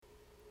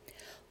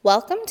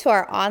Welcome to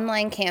our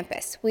online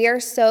campus. We are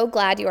so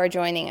glad you are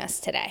joining us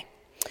today.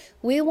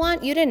 We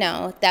want you to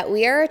know that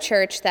we are a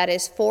church that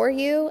is for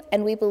you,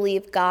 and we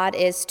believe God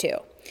is too.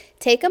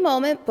 Take a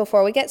moment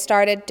before we get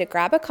started to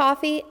grab a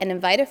coffee and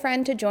invite a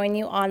friend to join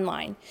you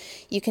online.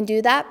 You can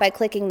do that by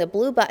clicking the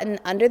blue button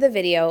under the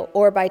video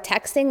or by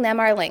texting them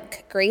our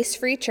link,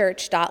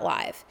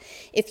 gracefreechurch.live.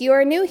 If you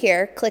are new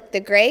here, click the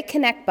gray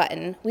connect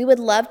button. We would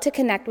love to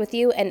connect with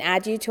you and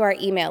add you to our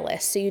email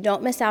list so you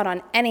don't miss out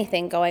on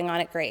anything going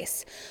on at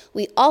Grace.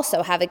 We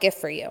also have a gift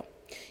for you.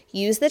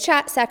 Use the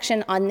chat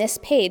section on this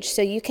page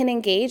so you can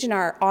engage in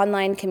our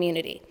online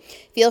community.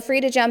 Feel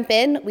free to jump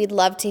in. We'd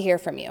love to hear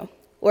from you.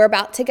 We're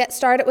about to get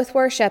started with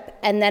worship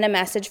and then a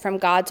message from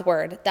God's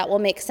Word that will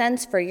make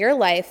sense for your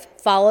life,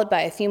 followed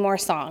by a few more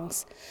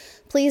songs.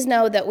 Please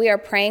know that we are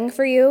praying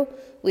for you,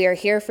 we are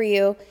here for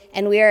you,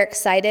 and we are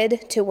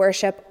excited to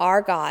worship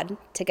our God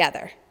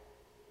together.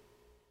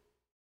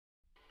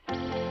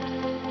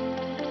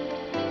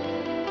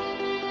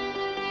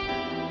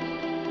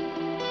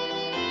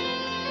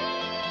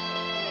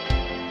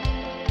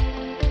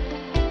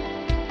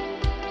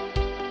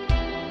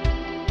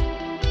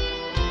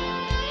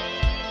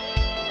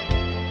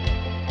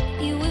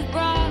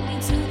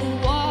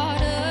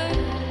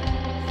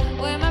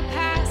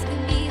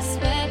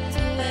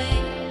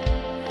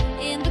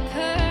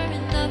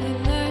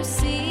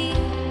 Mercy,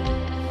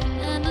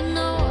 and I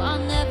know I'll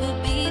never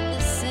be the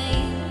same.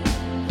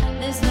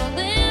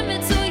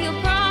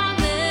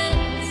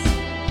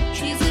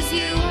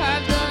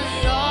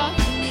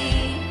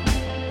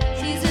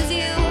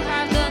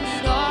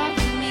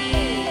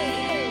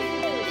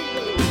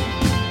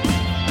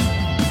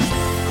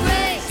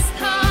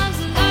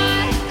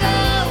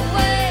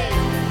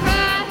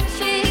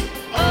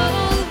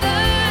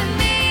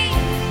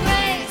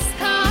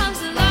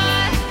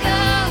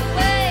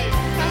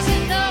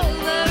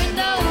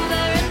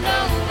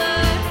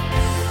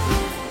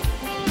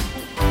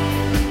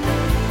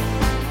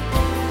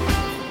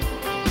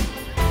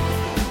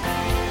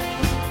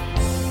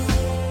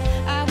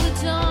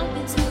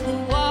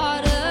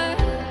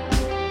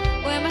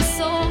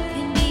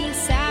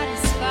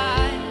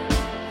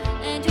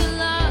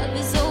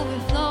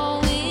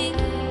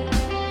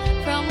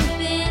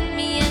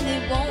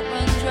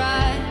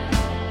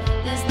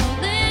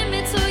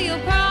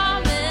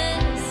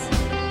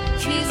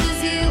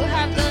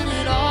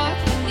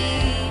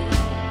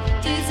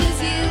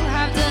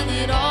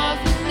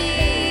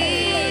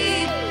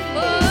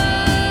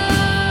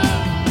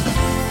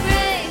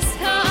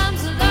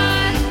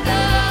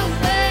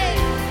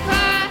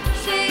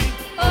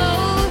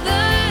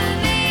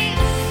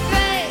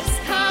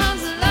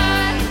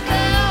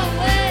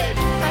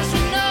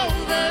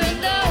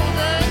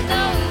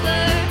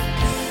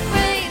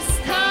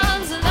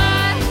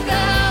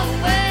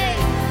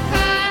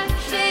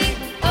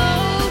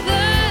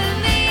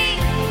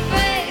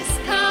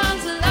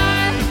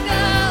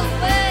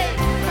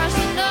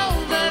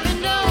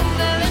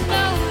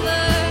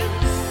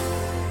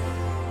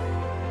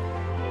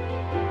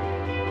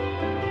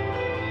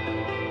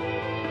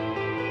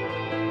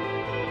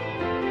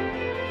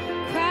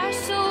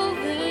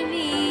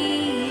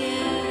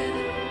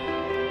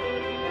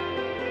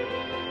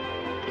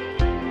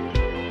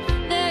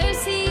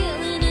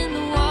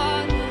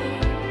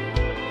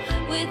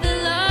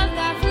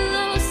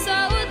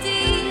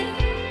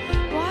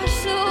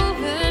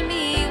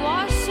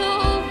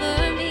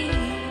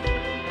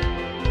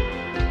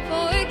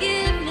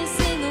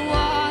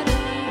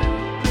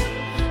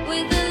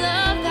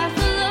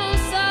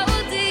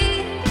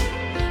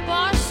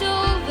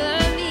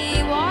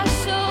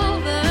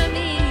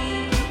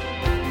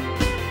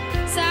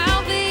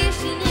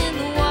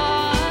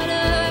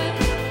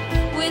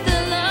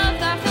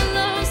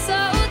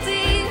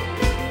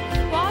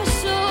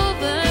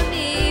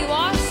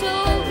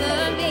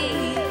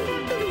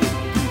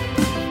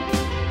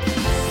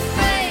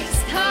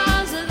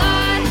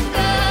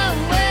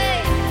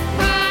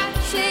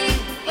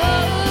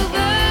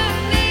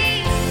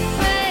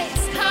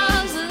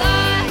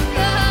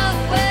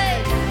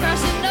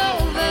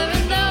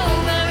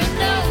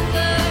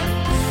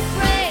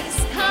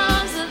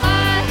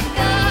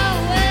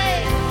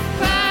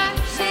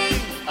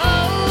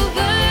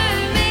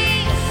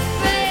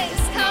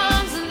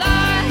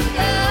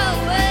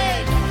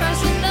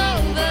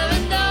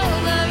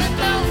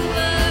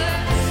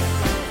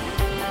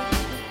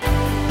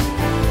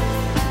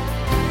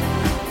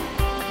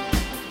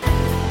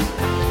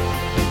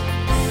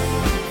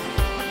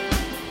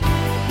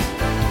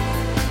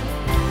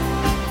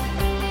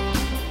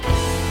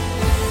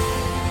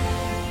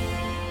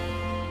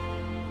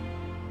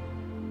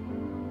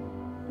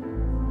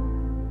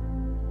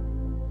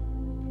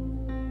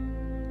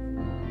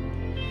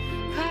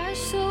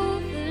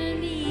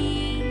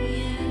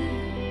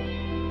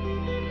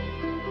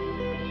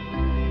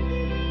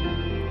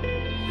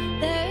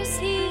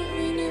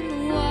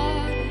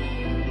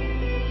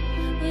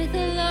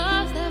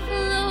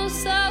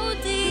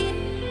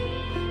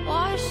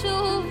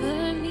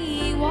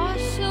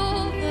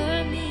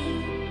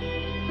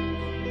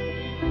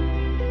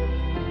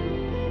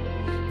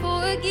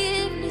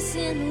 forgiveness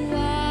in the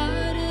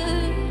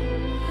water,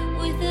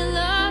 with a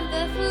love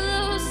that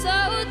flows so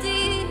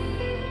deep.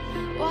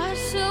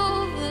 Wash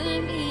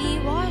over me,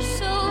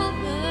 wash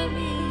over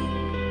me.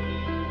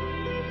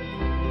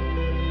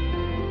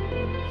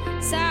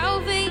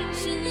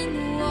 Salvation in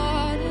the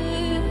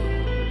water,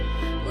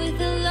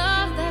 with a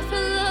love that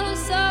flows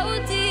so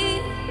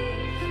deep.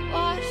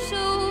 Wash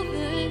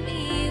over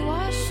me,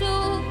 wash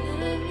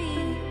over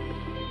me.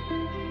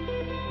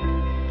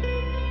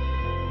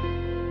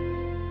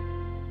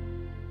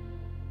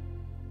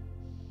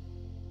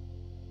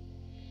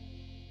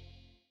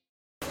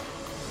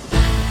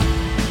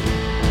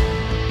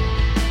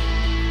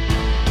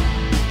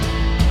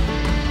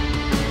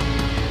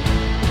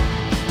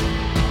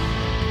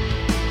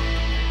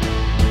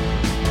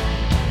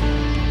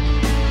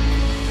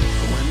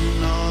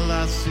 When all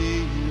I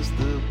see is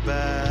the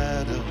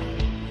battle,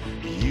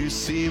 you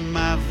see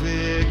my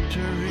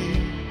victory.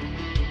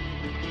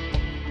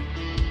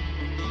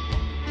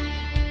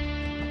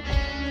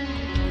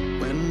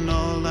 When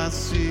all I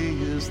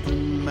see is the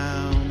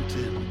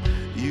mountain,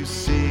 you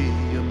see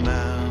a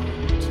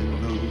mountain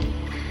move.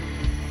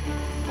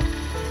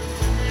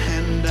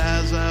 And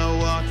as I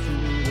walk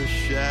through the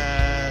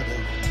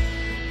shadow,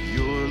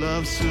 your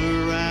love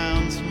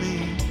surrounds me.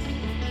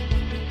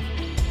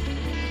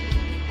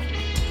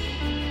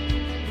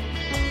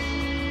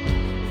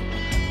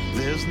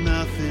 There's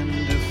nothing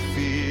to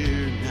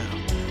fear now,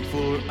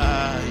 for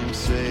I am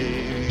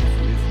safe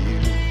with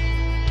you.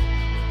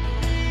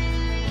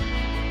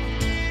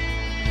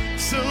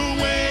 So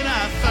when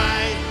I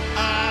fight,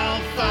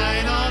 I'll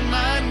fight on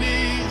my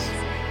knees,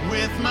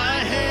 with my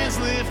hands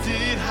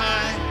lifted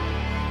high.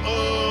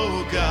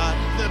 Oh God,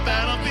 the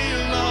battle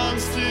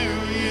belongs to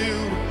you,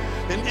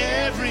 and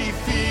every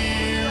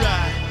fear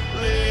I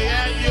lay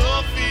at your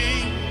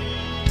feet.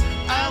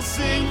 I'll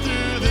sing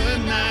through the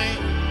night.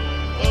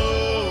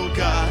 Oh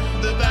God,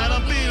 the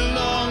battle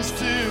belongs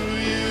to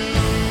you.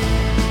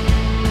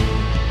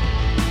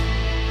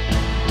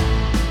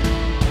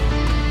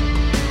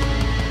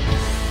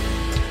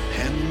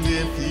 And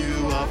if you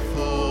are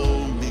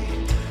for me,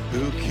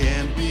 who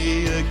can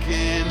be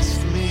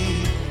against me?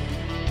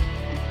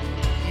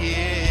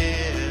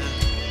 Yeah.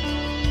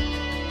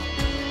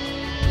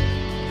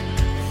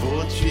 For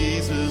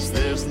Jesus,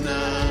 there's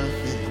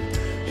nothing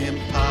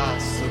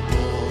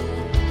impossible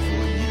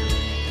for you.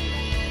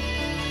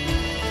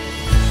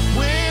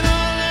 When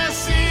all I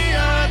see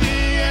are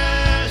the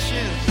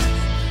ashes,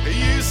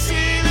 you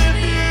see the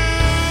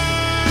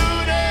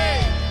beauty.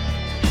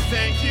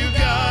 Thank you,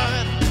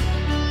 God.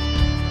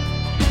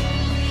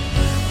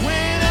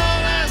 When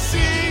all I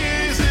see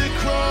is a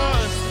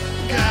cross,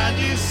 God,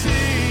 you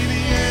see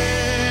the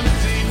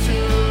empty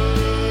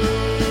tomb.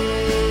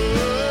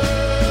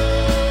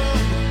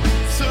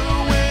 So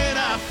when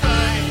I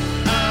fight,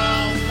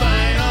 I'll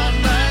fight on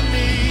my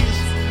knees,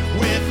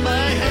 with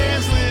my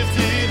hands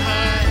lifted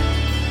high.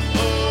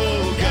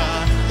 Oh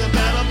God, the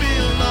battle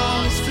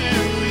belongs to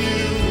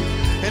you,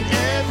 and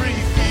every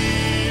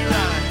fear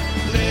I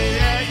lay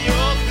at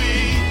your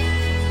feet.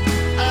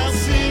 I'll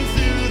sing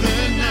through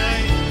the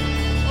night.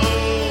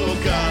 Oh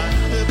God,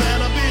 the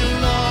battle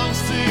belongs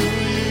to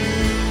you.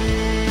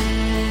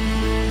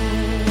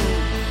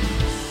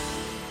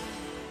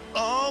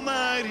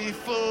 Almighty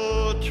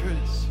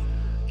fortress,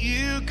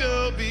 you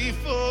go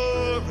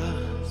before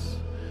us.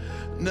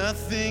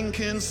 Nothing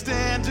can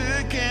stand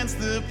against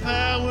the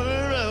power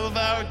of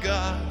our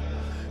God.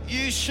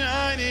 You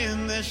shine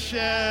in the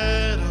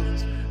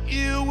shadows,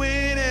 you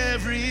win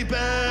every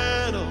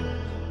battle.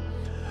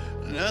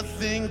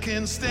 Nothing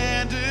can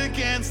stand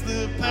against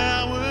the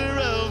power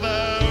of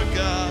our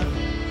God.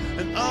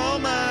 An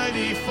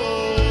almighty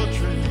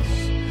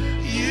fortress,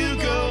 you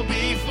go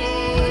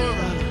before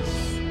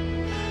us.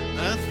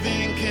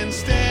 Nothing can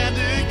stand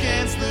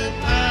against the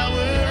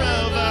power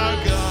of our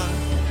God.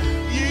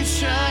 You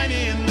shine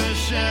in the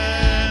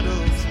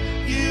shadows,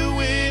 you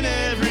win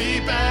every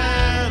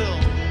battle.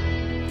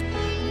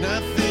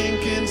 Nothing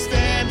can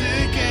stand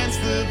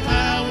against the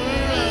power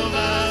of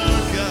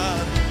our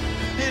God.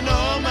 An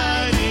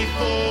almighty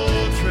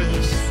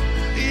fortress,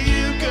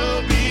 you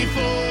go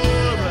before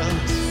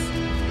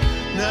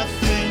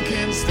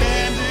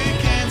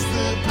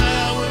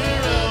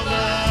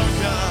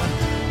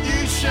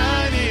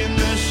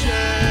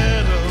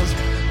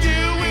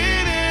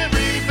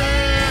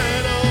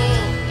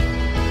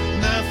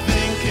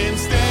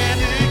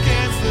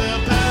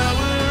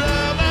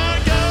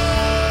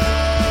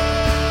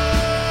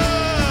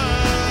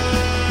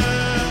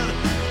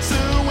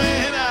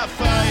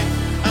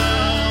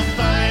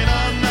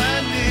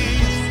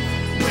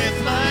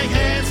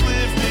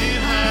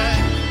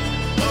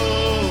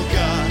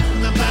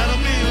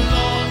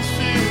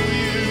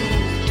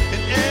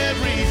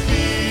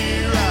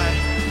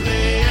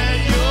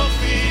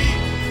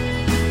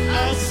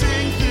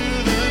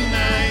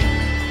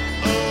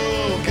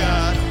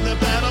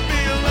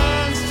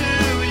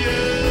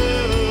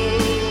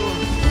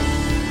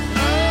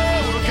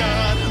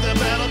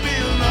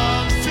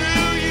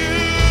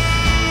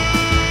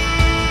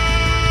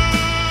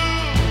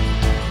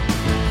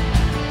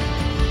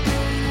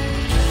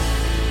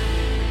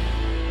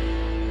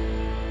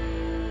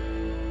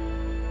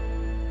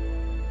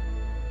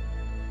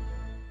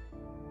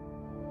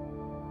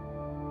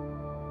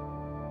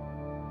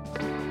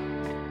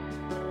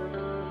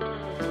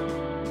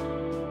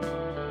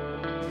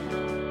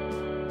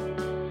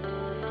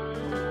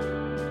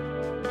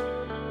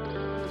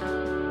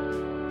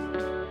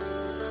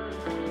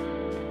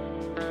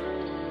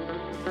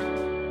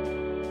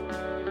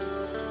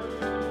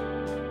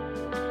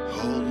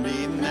Hold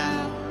me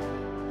now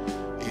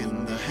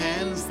in the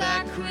hands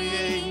that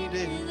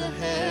created the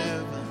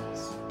heavens.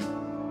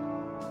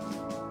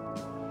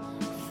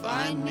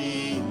 Find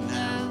me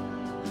now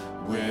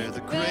where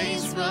the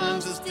grace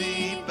runs as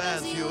deep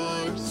as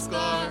your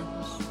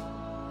scars.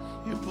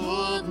 You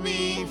pulled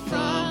me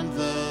from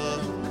the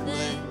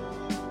clay,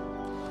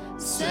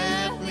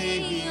 set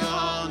me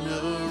on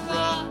a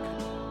rock,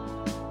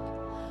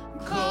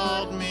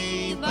 called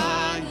me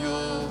by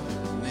your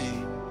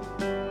name,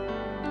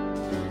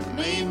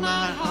 made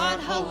my heart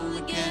whole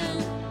again.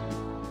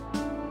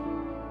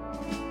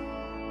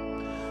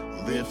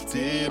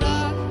 Lifted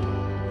up,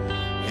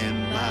 and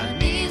my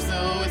knees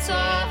know it's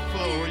all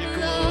for your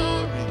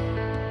glory,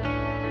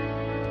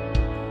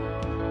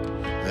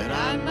 that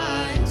I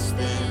might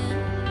stand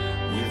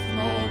with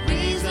more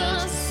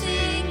reasons to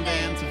sing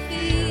than to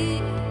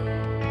fear.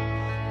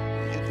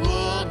 You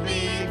pulled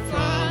me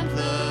from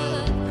the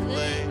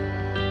clay,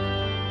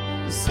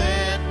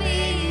 set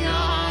me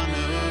on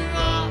a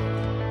rock,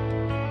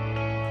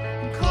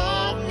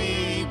 called me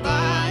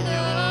by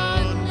your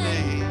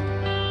name,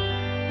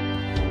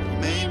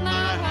 made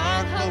my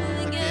heart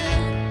whole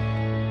again.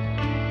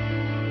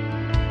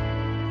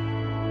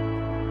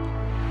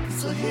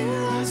 So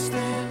here I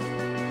stand,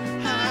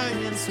 high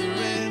in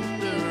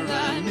surrender.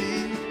 I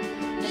need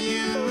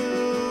you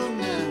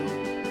now.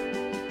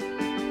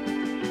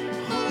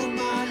 Hold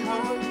my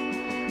heart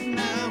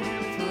now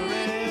and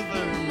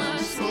forever. My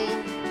soul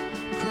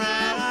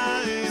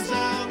cries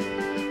out.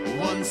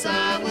 Once I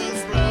was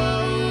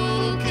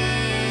broken,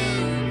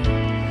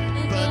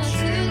 but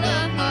you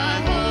love my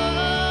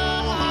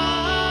whole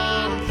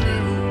heart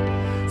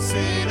through.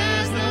 Sin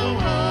has no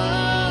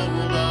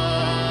hold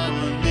on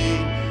me,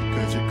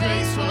 'cause your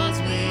grace wants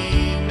me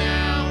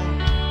now.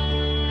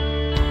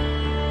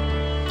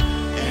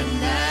 And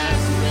that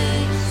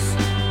grace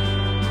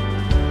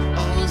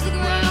owns the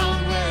ground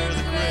where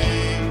the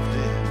grave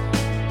did,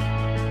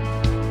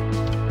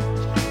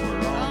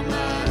 where all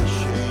my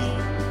shame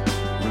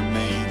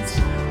remains,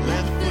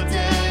 left for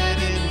dead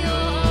in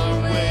your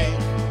way.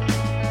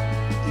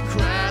 You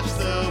crashed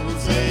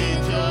those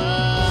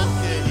angel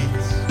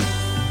gates,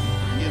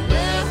 you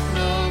left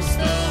no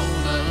stone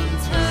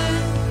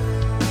unturned,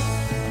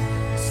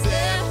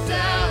 stepped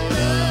out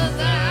of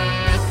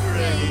that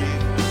grave,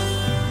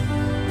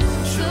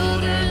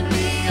 shouldered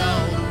me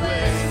all the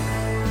way.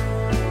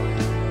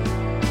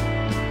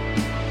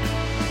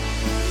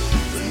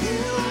 So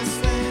here I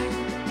stand,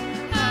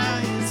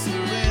 high in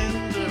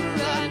surrender.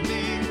 I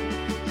need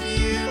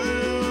you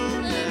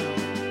now.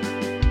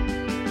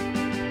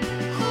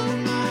 Hold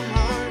my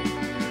heart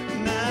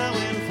now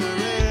and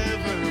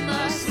forever.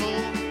 My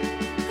soul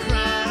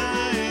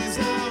cries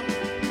out.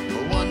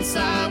 Once I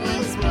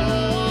was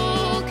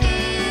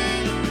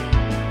broken,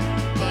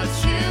 but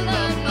you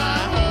love my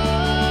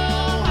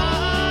whole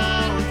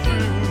heart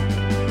through.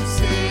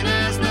 Sin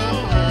has no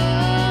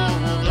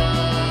hold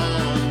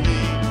on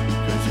me,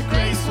 'cause your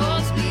grace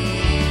wants me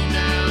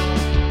now.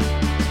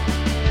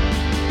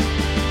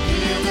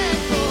 Healed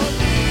and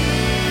forgiven.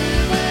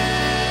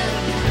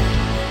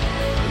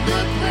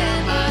 Look where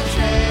my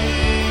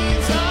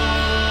chains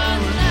are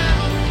now.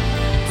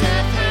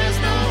 Death has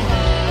no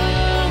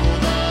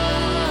hold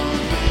on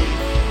me,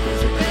 'cause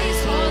your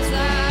grace wants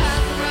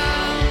that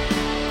crown.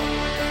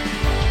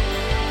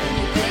 And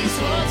your grace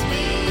wants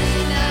me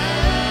now.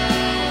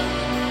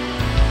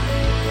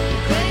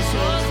 Your grace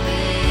wants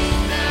me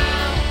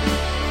now.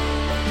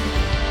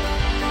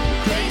 Your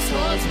grace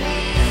wants me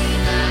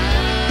now.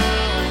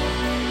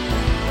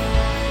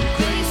 Your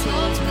grace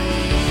wants me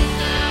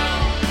now.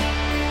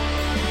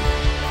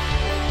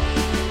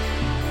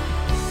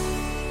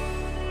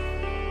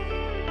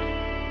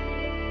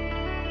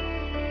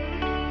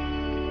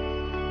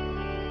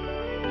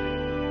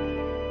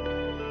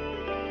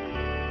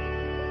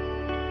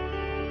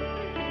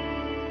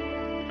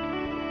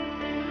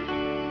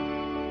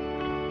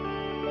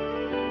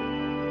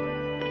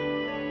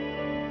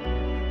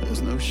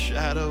 There's no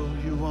shadow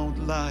you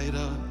won't light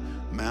up,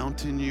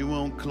 mountain you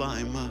won't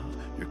climb up.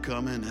 You're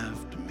coming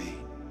after me.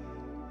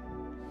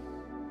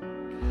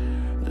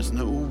 There's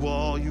no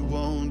wall you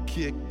won't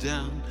kick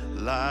down,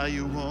 lie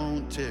you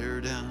won't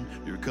tear down.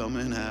 You're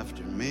coming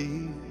after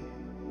me.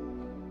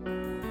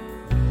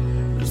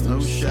 There's no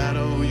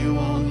shadow you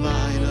won't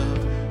light up,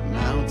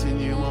 mountain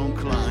you won't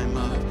climb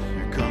up.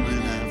 You're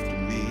coming after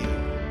me.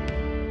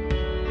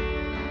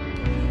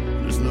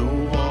 There's no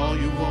wall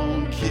you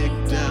won't kick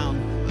down,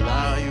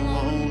 lie you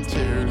won't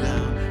tear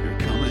down. You're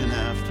coming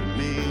after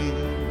me.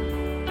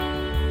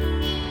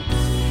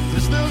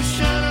 There's no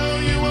shadow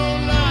you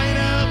won't light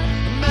up,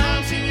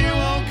 mountain you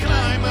won't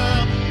climb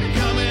up. You're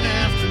coming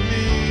after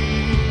me.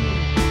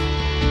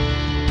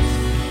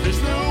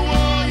 There's no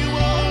wall you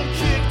won't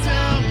kick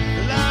down,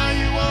 lie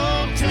you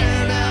won't tear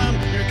down.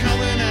 You're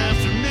coming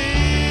after me.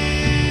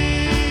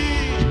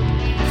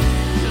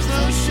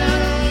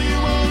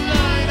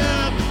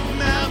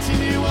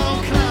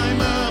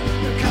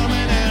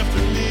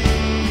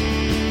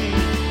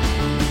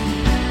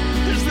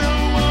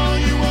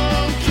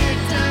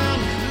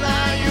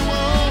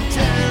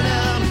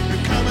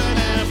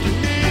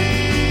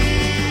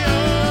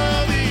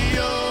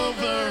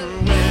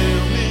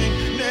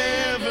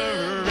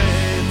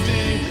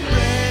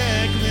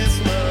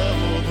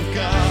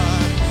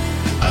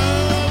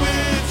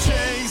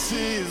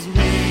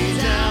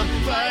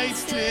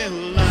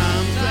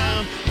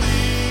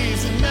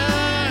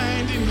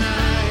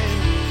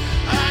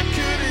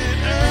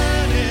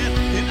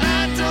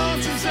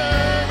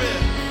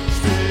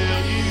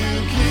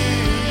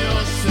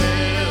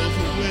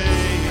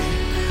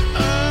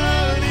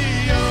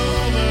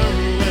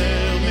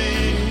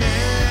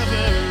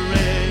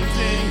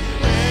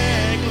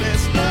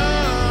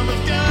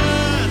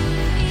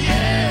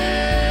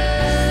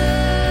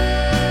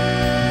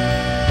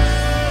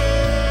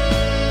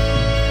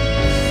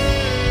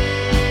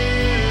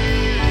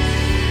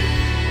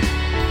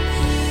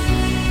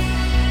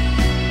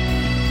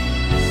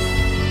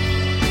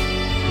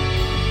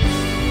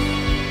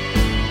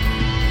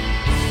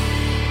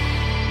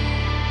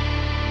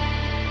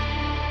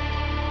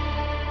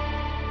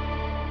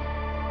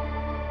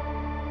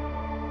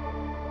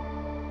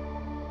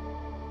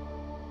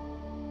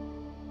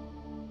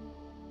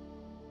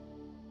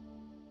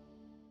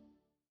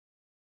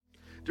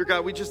 Dear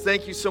God, we just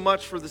thank you so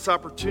much for this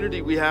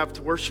opportunity we have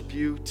to worship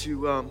you,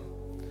 to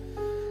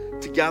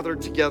gather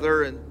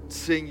together and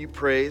sing you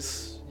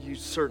praise. You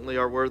certainly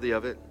are worthy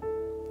of it.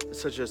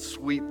 It's such a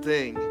sweet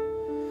thing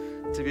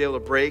to be able to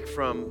break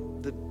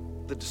from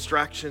the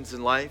distractions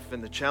in life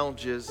and the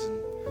challenges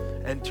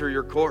and enter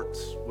your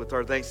courts with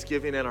our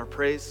thanksgiving and our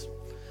praise.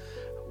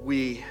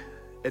 We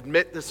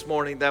admit this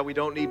morning that we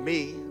don't need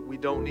me. We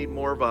don't need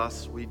more of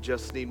us. We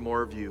just need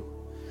more of you.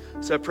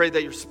 So I pray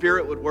that your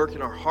Spirit would work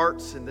in our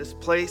hearts in this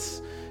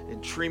place,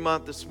 in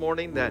Tremont this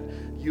morning, that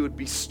you would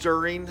be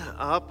stirring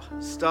up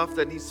stuff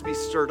that needs to be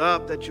stirred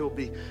up, that you'll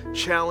be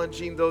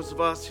challenging those of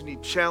us who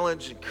need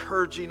challenge,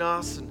 encouraging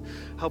us and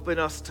helping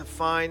us to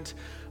find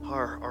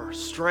our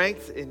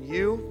strength in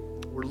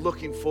you. We're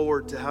looking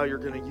forward to how you're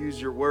going to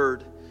use your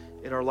word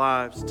in our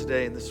lives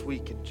today and this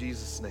week. In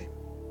Jesus' name,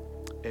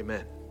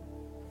 amen.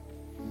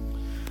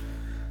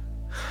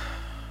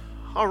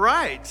 All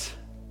right.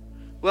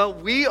 Well,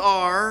 we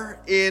are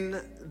in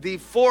the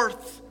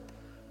fourth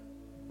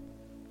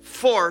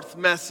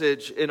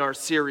message in our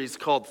series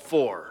called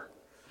Four.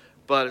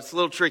 But it's a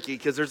little tricky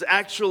because there's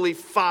actually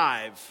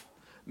 5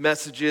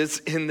 messages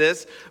in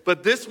this.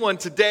 But this one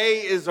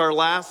today is our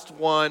last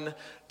one,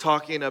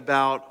 talking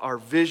about our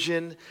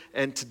vision.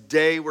 And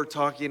today we're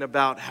talking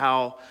about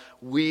how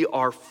we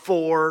are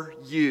for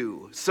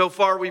you. So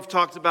far, we've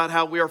talked about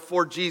how we are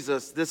for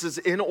Jesus. This is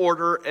in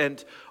order,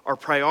 and our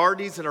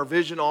priorities and our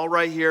vision all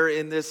right here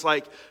in this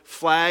like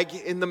flag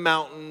in the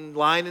mountain,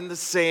 line in the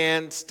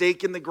sand,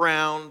 stake in the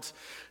ground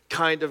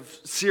kind of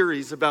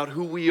series about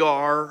who we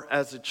are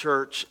as a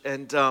church.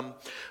 And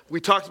we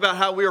talked about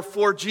how we are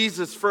for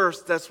Jesus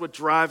first. That's what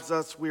drives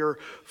us. We are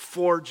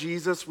for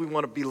Jesus. We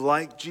want to be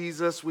like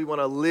Jesus. We want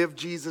to live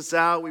Jesus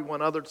out. We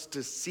want others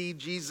to see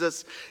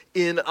Jesus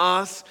in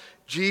us.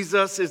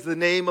 Jesus is the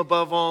name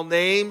above all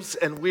names,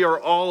 and we are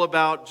all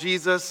about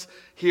Jesus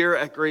here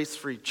at Grace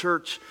Free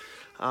Church.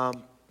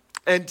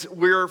 And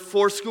we're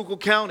for Schuylkill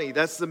County.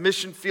 That's the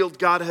mission field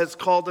God has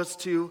called us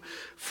to,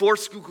 for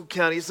Schuylkill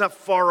County. It's not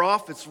far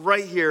off. It's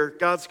right here.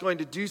 God's going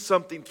to do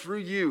something through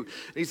you.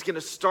 And he's going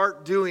to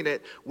start doing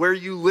it where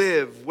you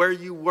live, where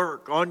you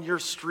work, on your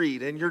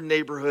street, in your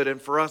neighborhood.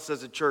 And for us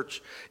as a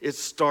church, it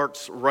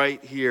starts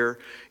right here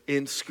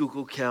in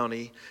Schuylkill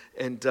County.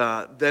 And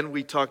then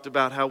we talked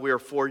about how we are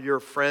for your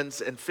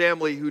friends and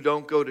family who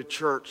don't go to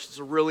church. It's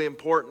a really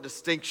important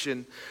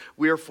distinction.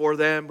 We are for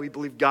them. We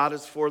believe God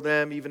is for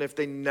them. Even if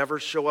they never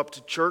show up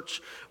to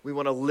church, we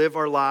want to live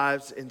our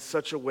lives in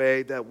such a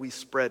way that we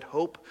spread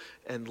hope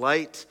and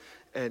light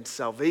and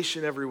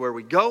salvation everywhere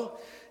we go.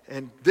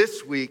 And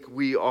this week,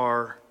 we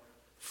are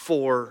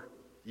for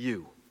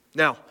you.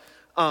 Now,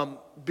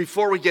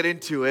 before we get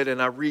into it and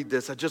I read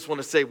this, I just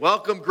want to say,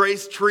 welcome,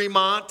 Grace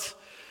Tremont.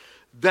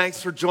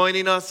 Thanks for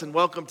joining us, and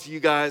welcome to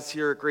you guys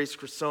here at Grace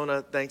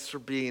Cressona. Thanks for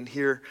being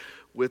here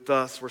with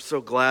us. We're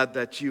so glad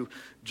that you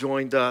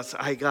joined us.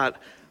 I got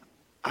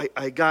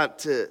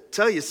to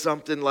tell you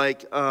something,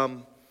 like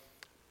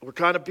we're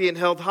kind of being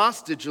held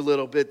hostage a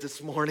little bit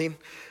this morning.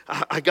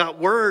 I got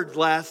word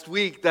last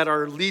week that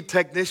our lead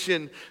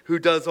technician who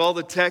does all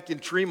the tech in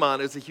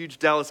Tremont is a huge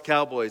Dallas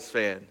Cowboys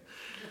fan.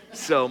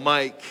 So,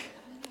 Mike,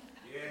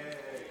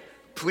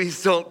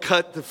 please don't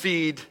cut the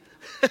feed.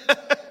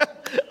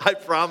 I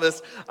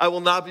promise I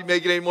will not be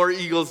making any more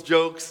Eagles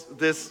jokes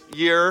this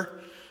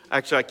year.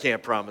 Actually, I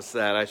can't promise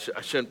that.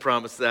 I shouldn't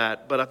promise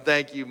that. But I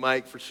thank you,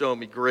 Mike, for showing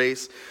me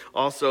grace.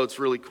 Also, it's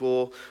really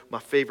cool. My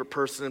favorite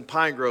person in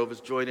Pine Grove is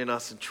joining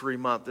us in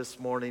Tremont this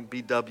morning.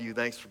 BW,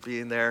 thanks for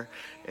being there.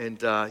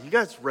 And you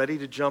guys ready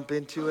to jump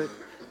into it?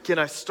 Can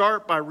I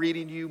start by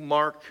reading you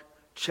Mark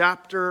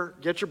chapter?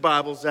 Get your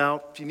Bibles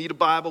out. If you need a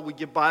Bible, we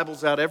give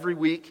Bibles out every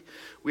week.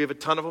 We have a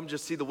ton of them.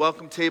 Just see the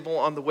welcome table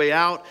on the way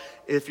out.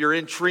 If you're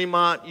in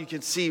Tremont, you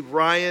can see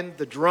Ryan,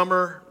 the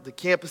drummer, the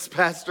campus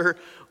pastor,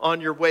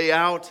 on your way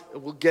out.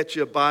 We'll get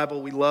you a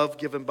Bible. We love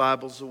giving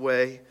Bibles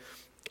away.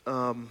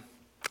 I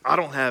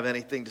don't have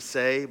anything to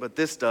say, but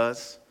this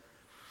does.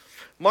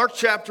 Mark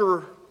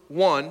chapter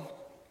 1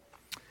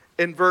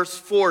 in verse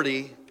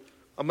 40.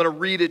 I'm going to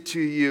read it to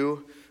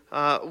you.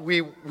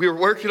 We were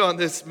working on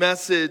this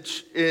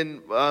message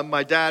in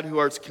my dad, who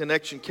is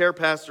Connection Care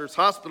Pastor's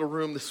hospital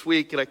room this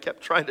week, and I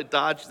kept trying to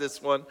dodge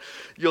this one.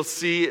 You'll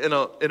see in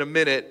a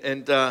minute,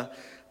 and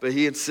but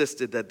he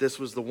insisted that this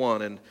was the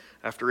one. And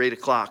after 8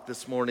 o'clock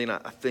this morning,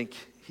 I think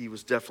he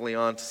was definitely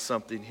on to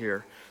something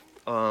here.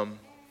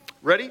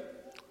 Ready?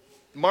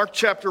 Mark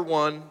chapter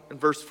 1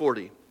 and verse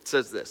 40. It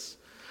says this: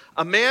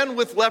 a man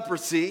with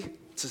leprosy,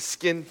 it's a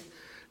skin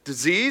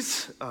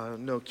disease,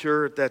 no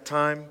cure at that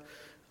time,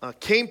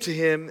 came to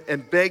him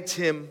and begged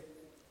him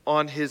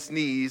on his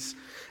knees,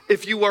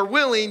 "If you are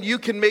willing, you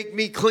can make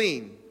me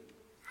clean."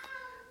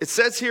 It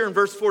says here in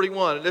verse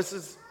 41, and this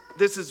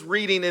is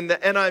reading in the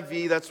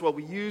NIV, that's what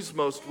we use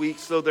most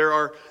weeks, so there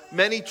are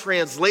many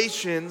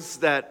translations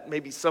that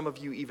maybe some of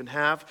you even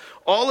have.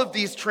 All of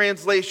these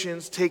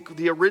translations take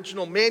the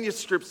original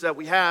manuscripts that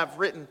we have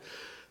written,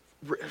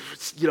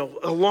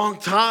 a long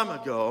time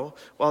ago,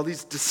 while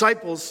these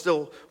disciples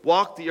still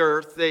walked the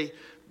earth.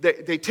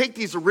 they take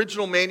these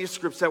original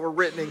manuscripts that were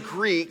written in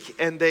Greek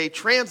and they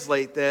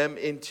translate them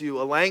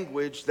into a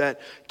language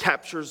that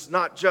captures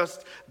not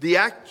just the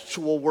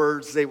actual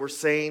words they were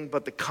saying,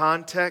 but the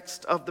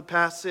context of the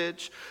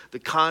passage, the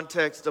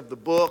context of the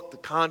book, the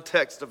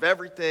context of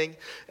everything.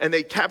 And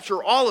they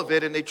capture all of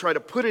it and they try to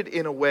put it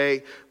in a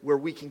way where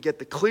we can get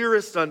the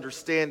clearest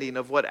understanding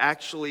of what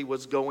actually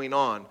was going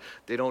on.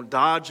 They don't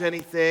dodge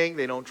anything.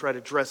 They don't try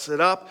to dress it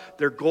up.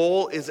 Their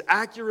goal is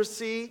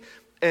accuracy.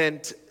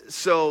 And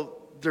so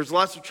there's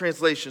lots of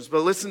translations, but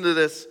listen to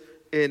this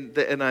in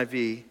the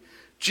NIV.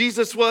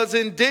 Jesus was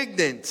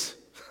indignant.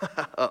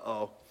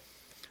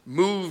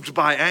 Moved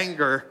by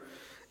anger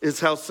is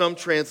how some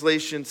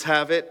translations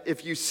have it.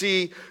 If you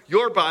see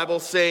your Bible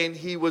saying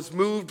he was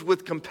moved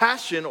with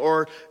compassion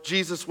or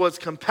Jesus was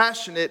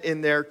compassionate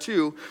in there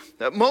too,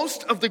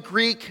 most of the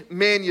Greek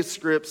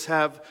manuscripts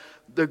have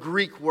the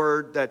Greek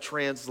word that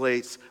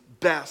translates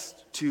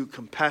best to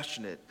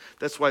compassionate.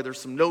 That's why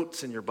there's some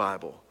notes in your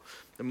Bible.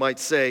 It might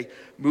say,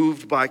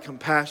 moved by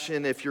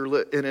compassion if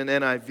you're in an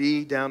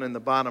NIV down in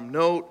the bottom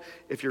note.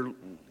 If you're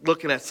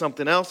looking at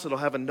something else, it'll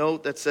have a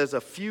note that says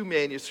a few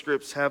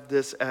manuscripts have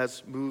this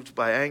as moved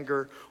by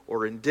anger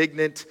or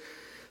indignant.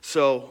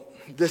 So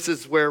this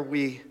is where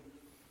we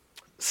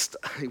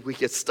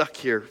get stuck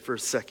here for a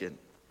second.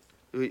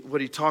 What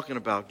are you talking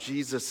about?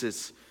 Jesus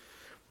is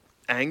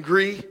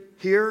angry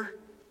here?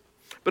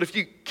 But if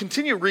you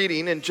continue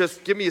reading, and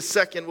just give me a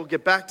second, we'll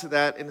get back to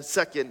that in a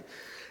second.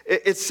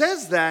 It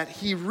says that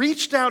he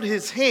reached out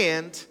his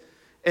hand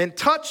and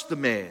touched the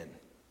man.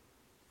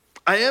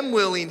 I am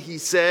willing, he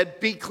said,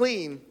 be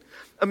clean.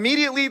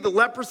 Immediately the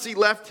leprosy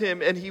left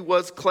him and he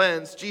was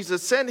cleansed.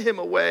 Jesus sent him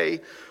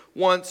away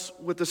once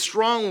with a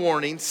strong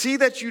warning. See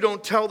that you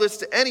don't tell this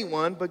to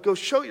anyone, but go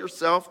show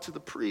yourself to the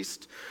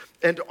priest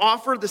and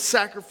offer the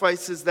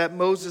sacrifices that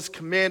Moses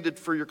commanded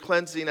for your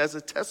cleansing as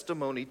a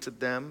testimony to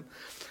them.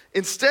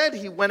 Instead,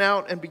 he went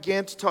out and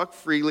began to talk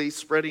freely,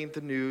 spreading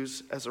the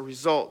news. As a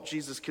result,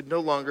 Jesus could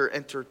no longer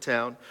enter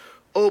town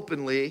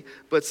openly,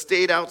 but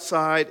stayed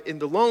outside in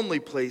the lonely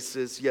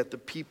places, yet the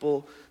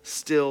people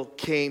still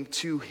came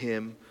to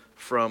him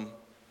from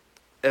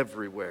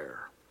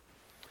everywhere.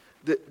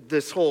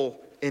 This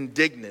whole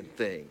indignant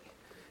thing,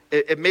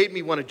 it made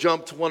me want to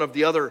jump to one of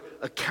the other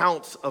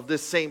accounts of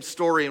this same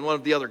story in one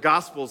of the other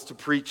Gospels to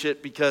preach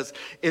it, because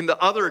in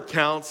the other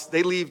accounts,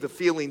 they leave the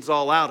feelings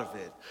all out of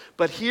it.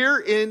 But here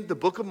in the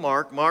book of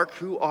Mark,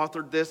 who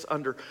authored this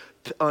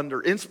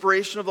under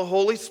inspiration of the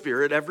Holy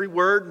Spirit, every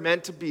word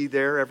meant to be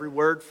there, every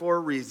word for a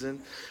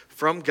reason,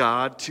 from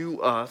God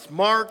to us,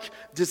 Mark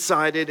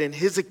decided in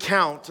his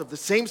account of the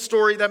same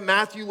story that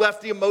Matthew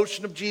left the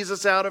emotion of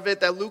Jesus out of it,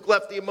 that Luke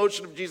left the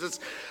emotion of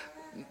Jesus,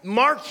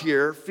 Mark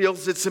here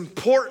feels it's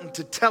important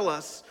to tell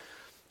us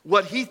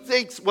what he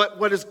thinks,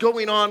 what is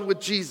going on with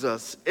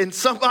Jesus. In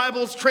some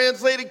Bibles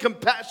translated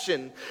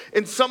compassion.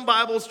 In some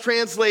Bibles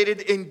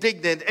translated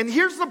indignant. And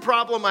here's the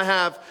problem I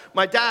have.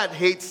 My dad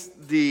hates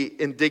the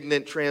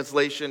indignant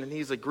translation, and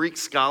he's a Greek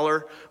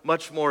scholar,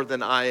 much more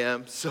than I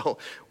am. So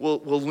we'll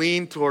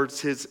lean towards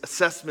his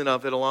assessment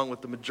of it along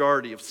with the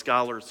majority of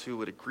scholars who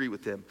would agree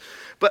with him.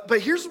 But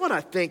here's what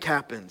I think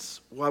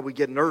happens, why we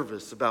get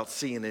nervous about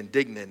seeing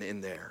indignant in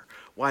there,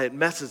 why it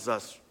messes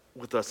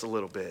with us a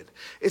little bit.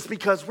 It's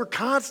because we're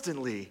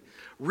constantly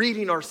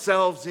reading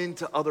ourselves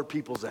into other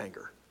people's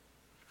anger.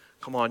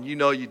 Come on, you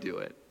know you do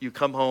it. You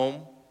come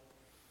home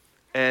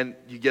and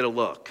you get a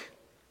look.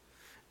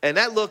 And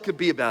that look could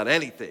be about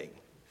anything.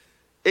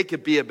 It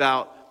could be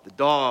about the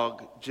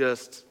dog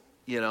just,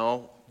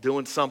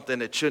 doing something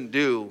it shouldn't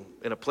do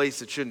in a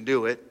place it shouldn't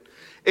do it.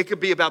 It could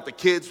be about the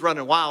kids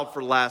running wild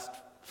for the last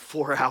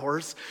 4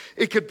 hours.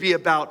 It could be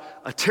about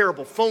a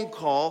terrible phone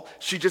call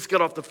she just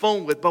got off the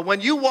phone with. But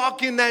when you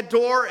walk in that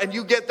door and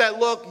you get that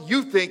look,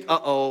 you think,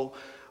 uh-oh,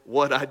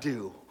 what'd I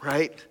do,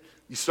 right?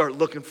 You start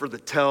looking for the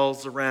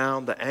tells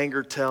around, the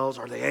anger tells.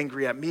 Are they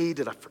angry at me?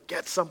 Did I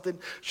forget something?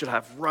 Should I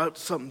have wrote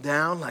something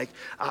down? Like,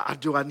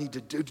 do I need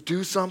to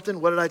do something?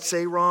 What did I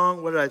say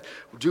wrong? What did I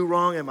do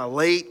wrong? Am I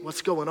late?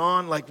 What's going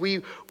on? Like, we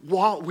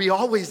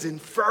always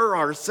infer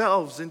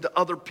ourselves into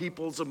other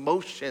people's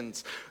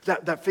emotions.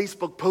 That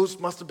Facebook post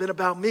must have been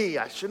about me.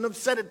 I shouldn't have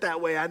said it that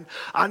way.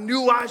 I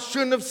knew I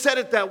shouldn't have said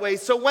it that way.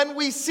 So when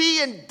we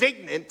see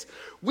indignant,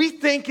 we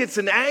think it's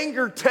an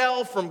anger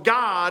tell from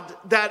God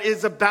that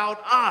is about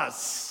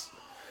us.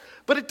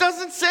 But it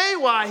doesn't say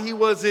why he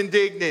was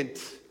indignant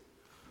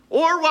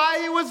or why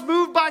he was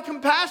moved by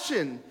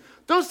compassion.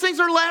 Those things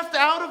are left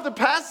out of the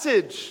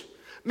passage.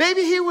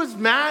 Maybe he was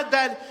mad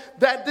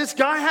that this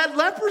guy had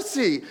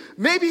leprosy.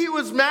 Maybe he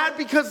was mad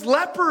because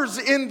lepers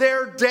in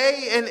their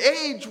day and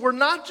age were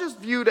not just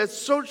viewed as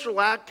social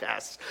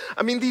outcasts.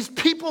 I mean, these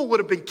people would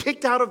have been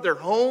kicked out of their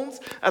homes,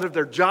 out of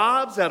their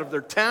jobs, out of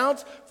their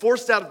towns,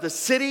 forced out of the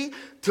city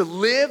to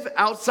live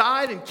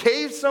outside in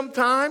caves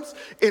sometimes,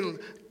 in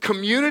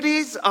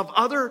communities of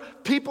other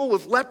people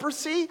with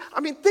leprosy.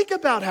 I mean, think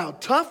about how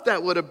tough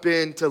that would have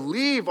been to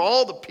leave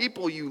all the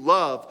people you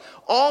love,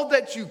 all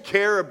that you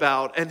care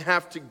about, and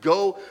have to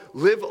go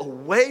live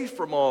away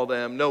from all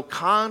them. No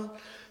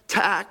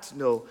contact,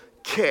 no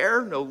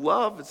care, no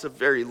love. It's a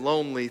very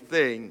lonely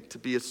thing to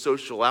be a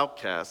social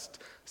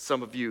outcast.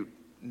 Some of you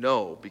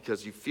know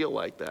because you feel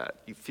like that.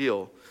 You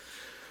feel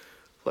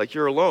like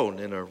you're alone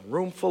in a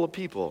room full of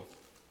people.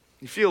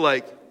 You feel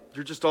like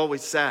you're just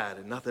always sad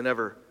and nothing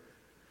ever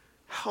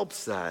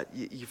helps that.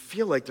 You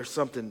feel like there's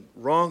something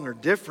wrong or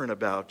different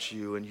about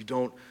you and you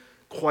don't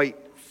quite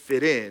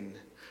fit in.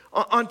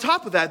 On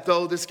top of that,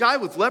 though, this guy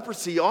with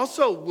leprosy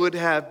also would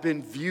have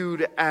been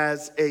viewed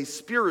as a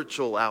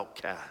spiritual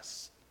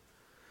outcast.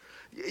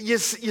 You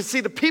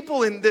see, the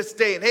people in this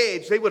day and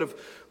age, they would have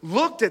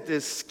looked at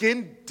this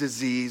skin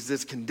disease,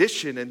 this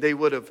condition, and they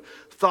would have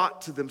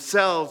thought to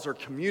themselves or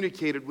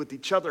communicated with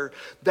each other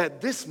that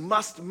this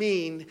must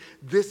mean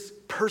this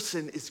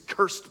person is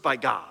cursed by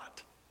God.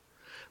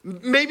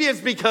 Maybe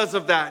it's because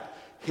of that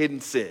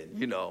hidden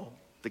sin,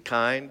 the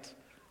kind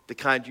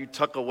you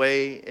tuck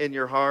away in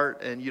your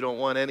heart and you don't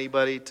want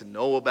anybody to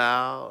know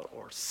about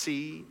or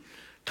see.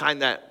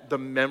 Kind that the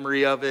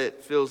memory of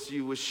it fills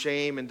you with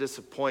shame and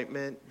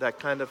disappointment, that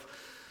kind of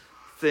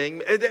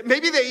thing.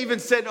 Maybe they even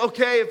said,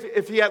 okay,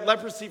 if he had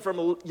leprosy from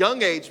a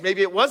young age,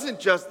 maybe it wasn't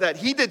just that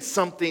he did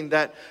something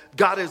that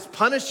God is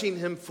punishing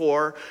him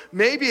for.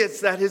 Maybe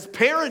it's that his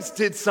parents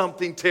did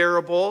something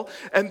terrible,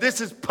 and this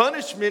is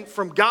punishment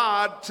from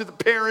God to the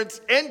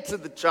parents and to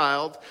the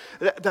child.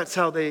 That's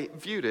how they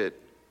viewed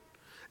it.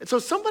 And so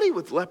somebody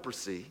with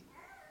leprosy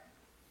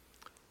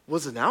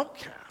was an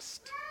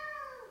outcast,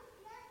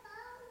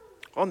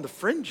 on the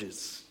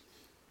fringes.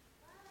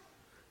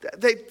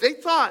 They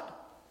thought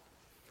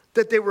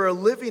that they were a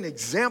living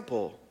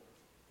example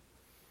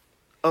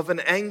of an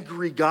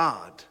angry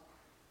God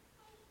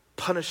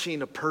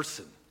punishing a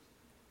person.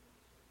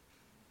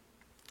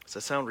 Does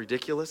that sound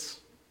ridiculous?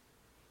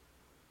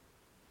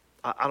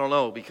 I don't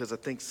know, because I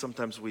think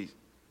sometimes we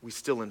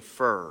still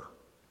infer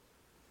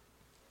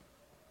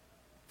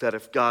that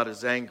if God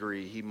is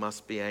angry, he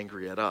must be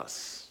angry at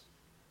us.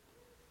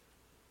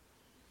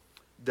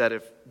 That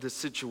if this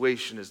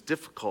situation is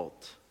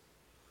difficult,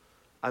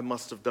 I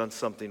must have done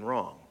something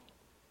wrong.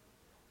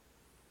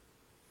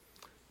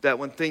 That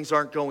when things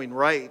aren't going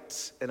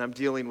right and I'm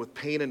dealing with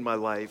pain in my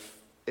life,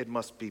 it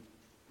must be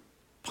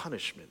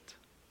punishment.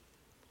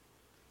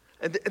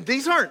 And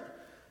these aren't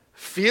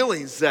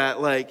feelings that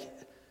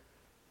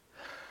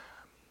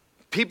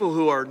people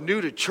who are new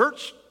to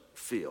church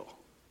feel.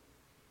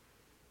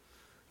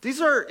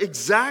 These are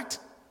exact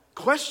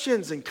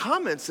questions and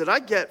comments that I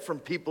get from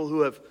people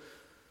who have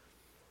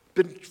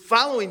been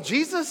following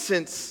Jesus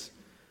since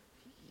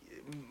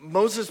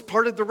Moses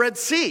parted the Red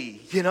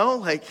Sea,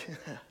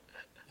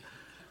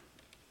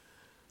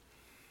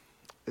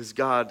 is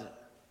God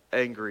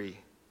angry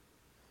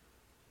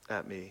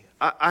at me?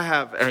 I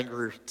have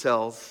anger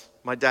tells.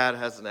 My dad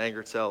has an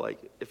anger tell.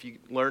 If you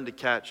learn to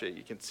catch it,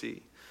 you can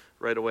see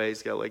right away.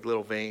 He's got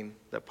little vein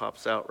that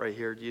pops out right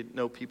here. Do you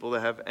know people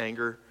that have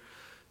anger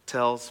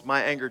tells?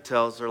 My anger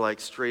tells are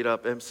straight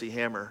up MC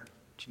Hammer.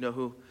 Do you know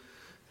who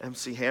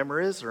MC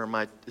Hammer is, or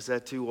is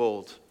that too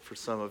old for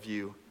some of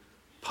you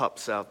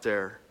pups out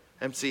there?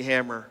 MC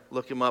Hammer,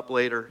 look him up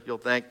later. You'll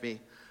thank me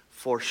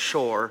for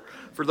sure.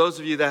 For those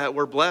of you that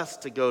were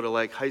blessed to go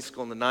to high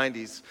school in the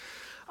 90s,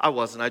 I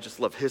wasn't. I just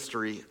love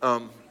history.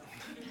 I'm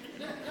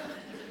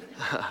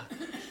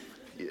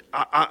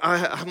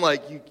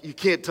you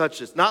can't touch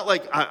this. Not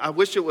I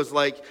wish it was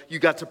you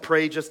got to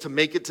pray just to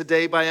make it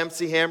today by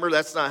MC Hammer.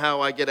 That's not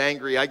how I get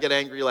angry. I get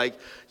angry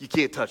you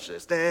can't touch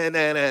this.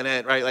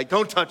 Right?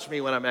 Don't touch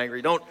me when I'm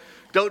angry. Don't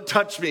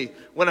touch me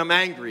when I'm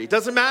angry. It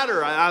doesn't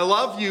matter. I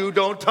love you.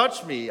 Don't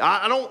touch me.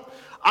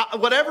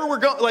 Whatever we're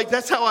going,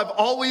 that's how I've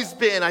always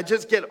been. I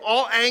just get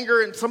all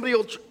anger and somebody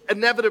will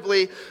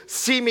inevitably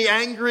see me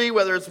angry,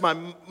 whether it's my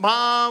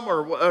mom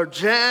or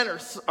Jen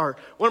or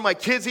one of my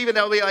kids even.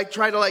 They'll be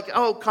try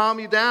to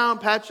calm you down,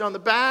 pat you on the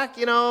back,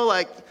 give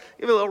a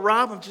little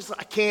rub.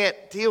 I can't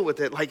deal with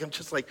it. I'm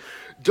just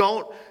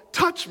don't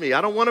touch me. I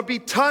don't want to be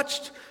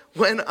touched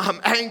when I'm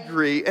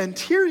angry. And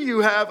here you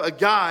have a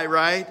guy,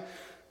 right,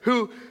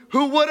 who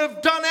would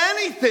have done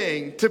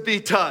anything to be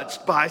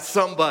touched by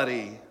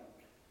somebody.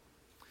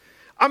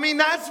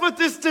 That's what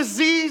this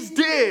disease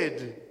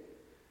did.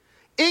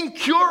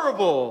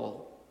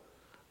 Incurable,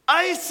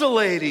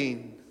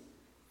 isolating.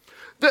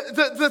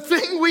 The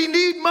thing we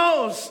need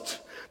most,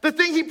 the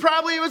thing he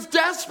probably was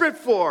desperate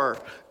for,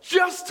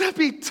 just to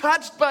be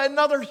touched by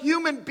another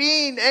human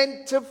being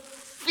and to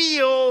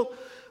feel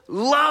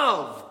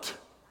loved.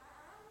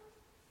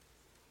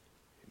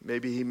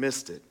 Maybe he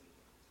missed it.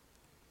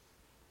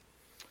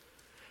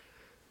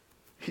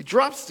 He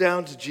drops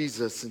down to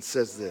Jesus and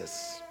says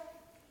this: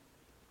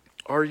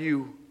 are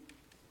you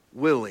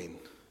willing?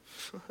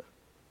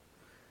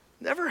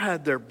 Never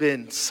had there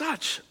been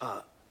such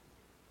a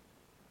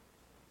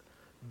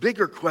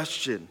bigger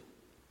question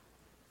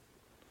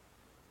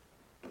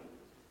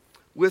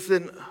with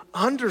an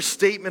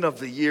understatement of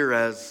the year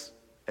as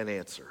an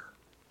answer.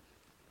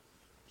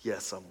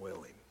 Yes, I'm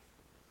willing.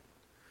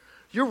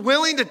 You're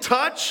willing to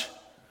touch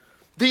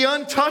the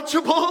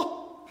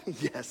untouchable?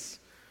 Yes,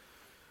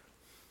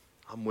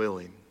 I'm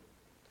willing.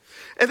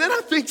 And then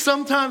I think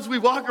sometimes we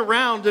walk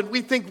around and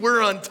we think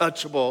we're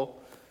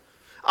untouchable.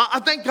 I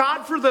thank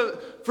God for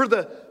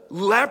the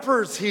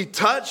lepers he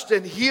touched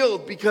and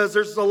healed, because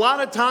there's a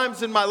lot of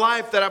times in my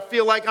life that I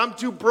feel like I'm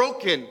too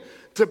broken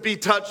to be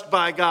touched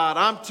by God.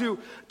 I'm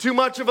too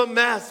much of a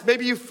mess.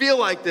 Maybe you feel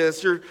like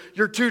this.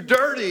 You're too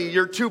dirty.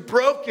 You're too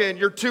broken.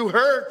 You're too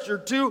hurt. You're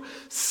too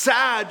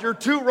sad. You're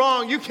too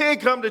wrong. You can't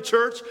come to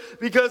church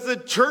because the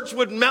church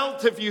would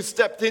melt if you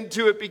stepped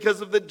into it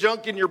because of the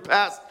junk in your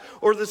past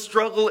or the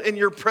struggle in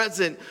your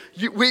present.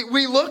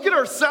 We look at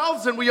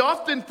ourselves and we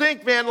often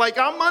think, man, like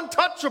I'm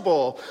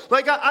untouchable.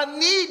 Like I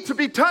need to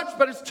be touched,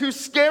 but it's too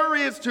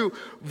scary. It's too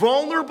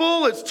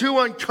vulnerable. It's too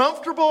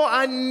uncomfortable.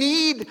 I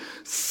need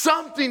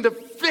something to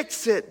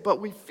fix it, but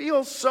we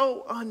feel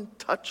so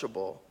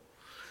untouchable.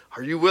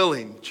 Are you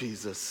willing,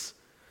 Jesus?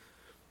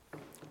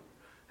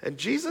 And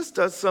Jesus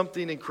does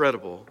something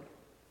incredible.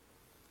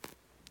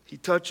 He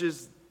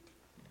touches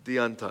the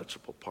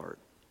untouchable part.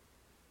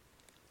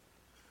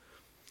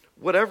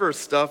 Whatever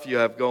stuff you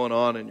have going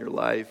on in your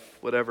life,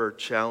 whatever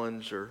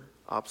challenge or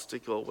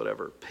obstacle,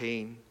 whatever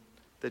pain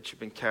that you've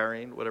been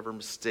carrying, whatever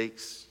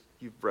mistakes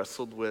you've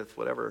wrestled with,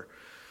 whatever,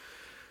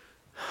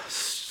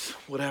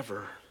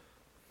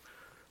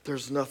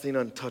 there's nothing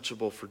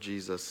untouchable for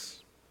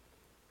Jesus.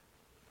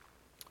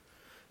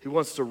 He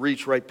wants to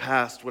reach right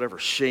past whatever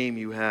shame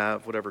you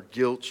have, whatever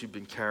guilt you've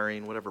been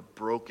carrying, whatever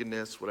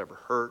brokenness, whatever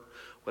hurt,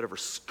 whatever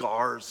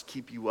scars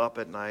keep you up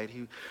at night.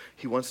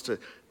 He wants to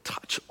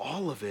touch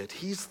all of it.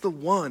 He's the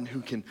one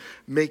who can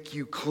make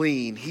you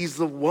clean. He's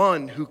the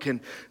one who can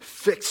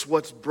fix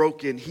what's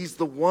broken. He's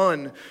the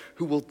one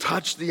who will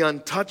touch the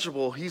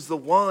untouchable. He's the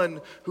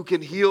one who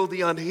can heal the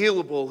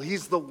unhealable.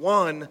 He's the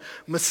one,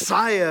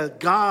 Messiah,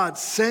 God,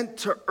 sent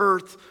to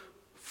earth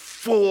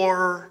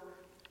for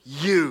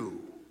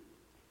you.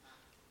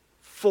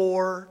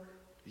 For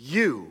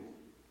you.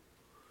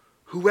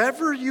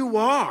 Whoever you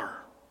are.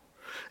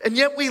 And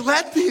yet we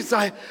let these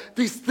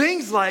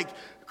things like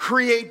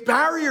create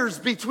barriers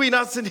between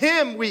us and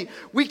him. We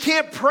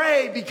can't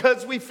pray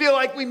because we feel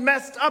like we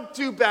messed up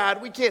too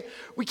bad.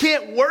 We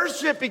can't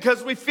worship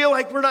because we feel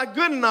like we're not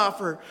good enough.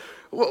 Or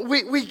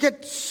we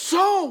get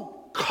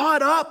so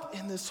caught up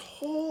in this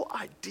whole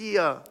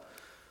idea.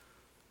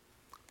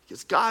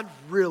 Is God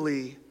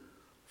really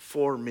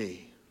for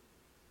me?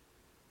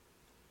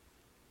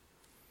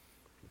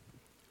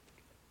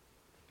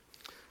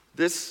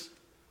 This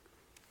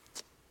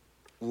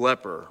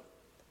leper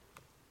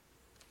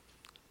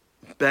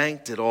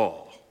banked it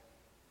all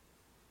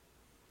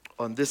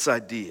on this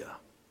idea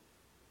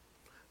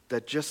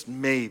that just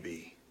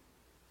maybe,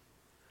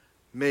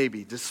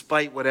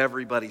 despite what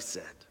everybody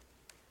said,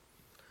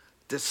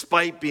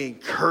 despite being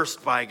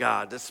cursed by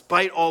God,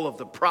 despite all of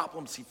the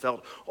problems he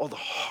felt, all the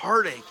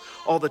heartache,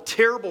 all the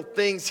terrible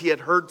things he had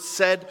heard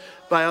said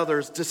by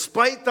others,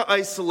 despite the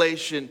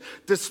isolation,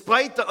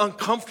 despite the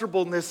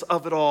uncomfortableness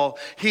of it all,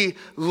 he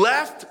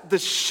left the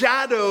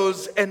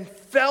shadows and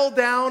fell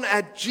down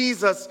at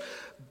Jesus,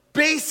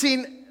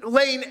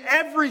 laying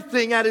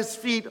everything at his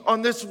feet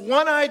on this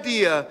one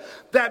idea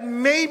that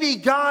maybe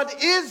God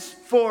is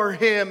for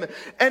him,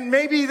 and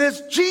maybe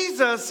this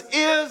Jesus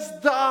is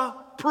the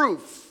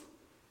proof.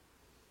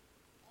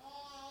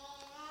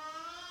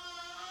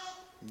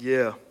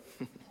 Yeah.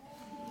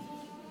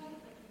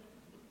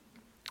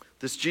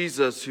 This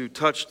Jesus who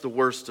touched the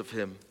worst of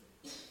him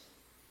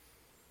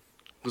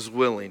was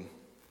willing.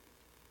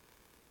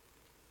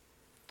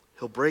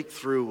 He'll break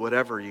through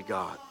whatever you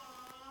got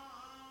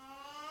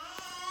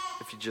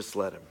if you just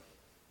let him.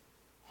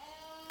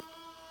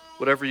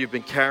 Whatever you've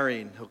been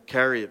carrying, he'll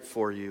carry it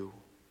for you.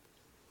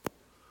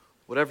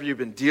 Whatever you've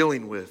been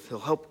dealing with, he'll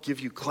help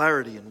give you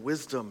clarity and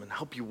wisdom and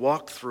help you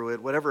walk through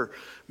it. Whatever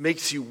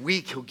makes you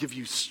weak, he'll give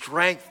you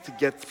strength to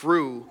get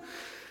through.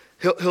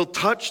 He'll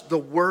touch the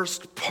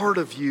worst part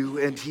of you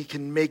and he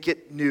can make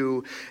it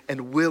new.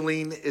 And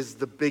willing is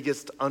the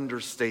biggest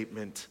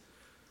understatement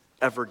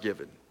ever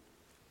given.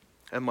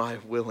 Am I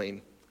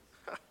willing?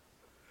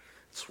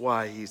 That's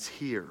why he's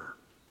here.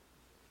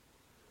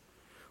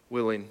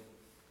 Willing.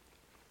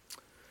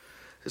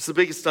 It's the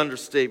biggest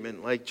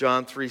understatement, like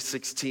John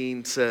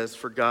 3:16 says,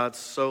 for God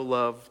so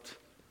loved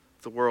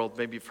the world.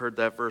 Maybe you've heard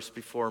that verse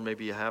before,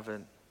 maybe you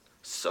haven't.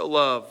 So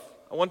loved.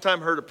 I one time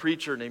heard a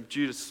preacher named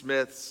Judah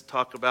Smith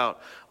talk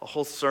about a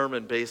whole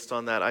sermon based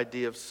on that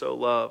idea of so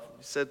love.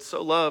 He said,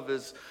 so love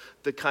is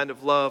the kind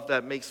of love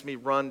that makes me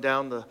run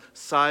down the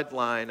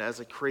sideline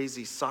as a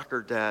crazy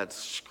soccer dad,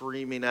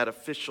 screaming at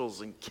officials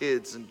and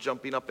kids and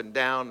jumping up and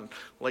down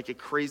like a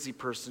crazy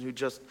person who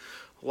just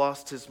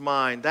lost his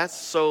mind. That's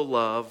so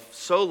love.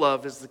 So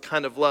love is the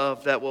kind of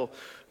love that will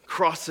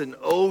cross an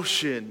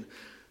ocean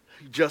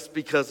just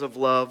because of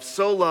love.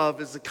 So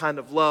love is the kind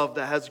of love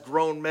that has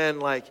grown men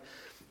like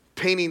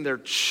painting their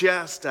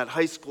chest at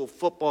high school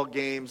football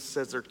games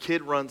as their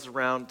kid runs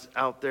around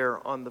out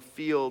there on the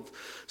field.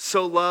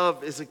 So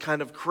love is a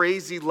kind of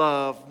crazy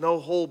love, no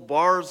hold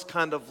bars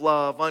kind of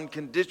love,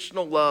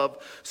 unconditional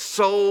love.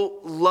 So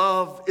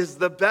love is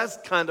the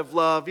best kind of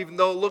love, even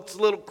though it looks a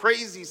little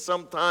crazy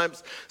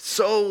sometimes.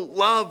 So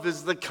love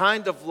is the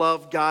kind of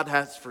love God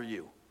has for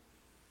you.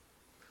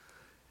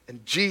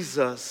 And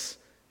Jesus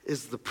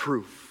is the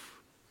proof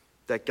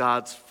that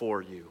God's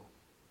for you.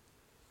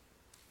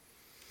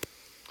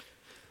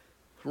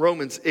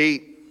 Romans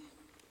 8,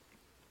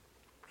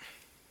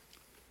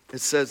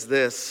 it says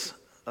this,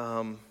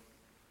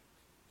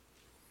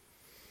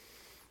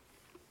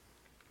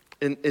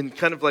 in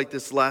kind of like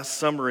this last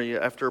summary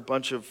after a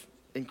bunch of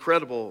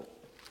incredible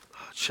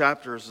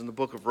chapters in the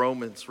book of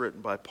Romans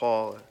written by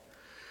Paul.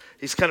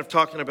 He's kind of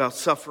talking about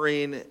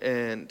suffering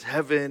and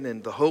heaven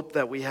and the hope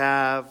that we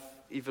have,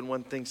 even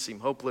when things seem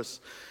hopeless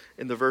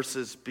in the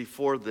verses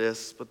before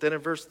this. But then in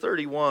verse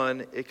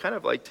 31, it kind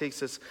of like takes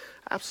this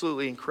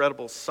absolutely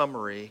incredible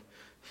summary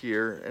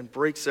here and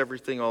breaks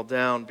everything all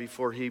down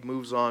before he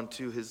moves on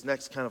to his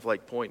next kind of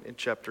like point in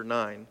chapter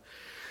 9.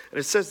 And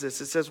it says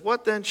this, it says,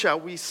 "What then shall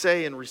we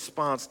say in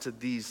response to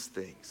these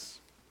things?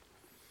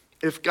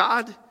 If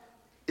God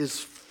is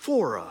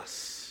for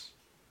us,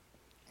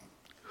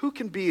 who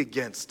can be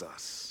against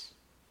us?"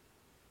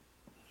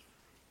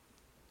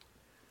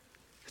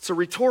 It's a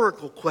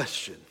rhetorical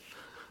question.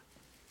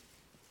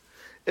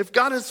 If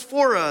God is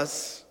for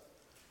us,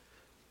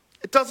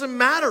 it doesn't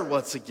matter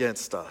what's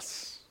against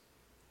us.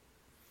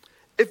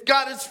 If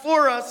God is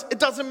for us, it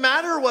doesn't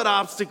matter what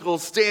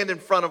obstacles stand in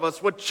front of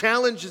us, what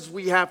challenges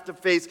we have to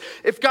face.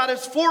 If God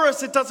is for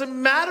us, it doesn't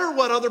matter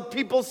what other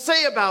people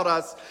say about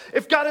us.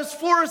 If God is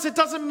for us, it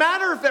doesn't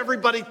matter if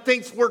everybody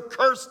thinks we're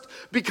cursed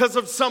because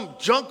of some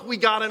junk we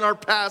got in our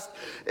past.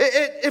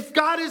 If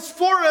God is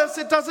for us,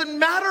 it doesn't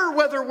matter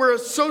whether we're a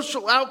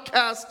social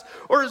outcast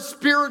or a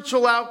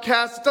spiritual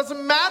outcast. It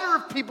doesn't matter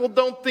if people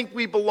don't think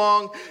we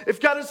belong. If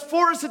God is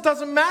for us, it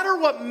doesn't matter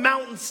what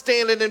mountain's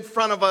standing in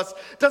front of us.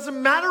 It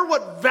doesn't matter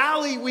what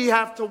valley we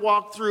have to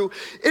walk through.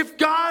 If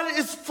God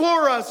is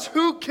for us,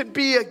 who can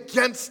be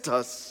against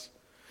us?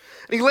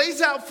 And he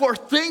lays out 4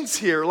 things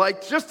here,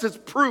 like just as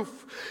proof.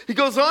 He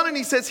goes on and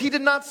he says, he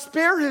did not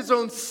spare his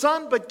own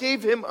son, but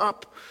gave him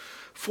up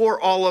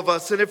for all of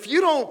us. And if you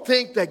don't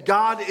think that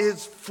God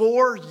is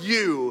for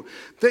you,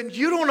 then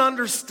you don't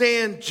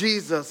understand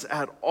Jesus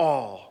at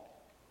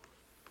all.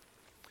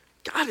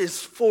 God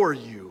is for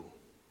you.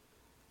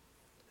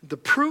 The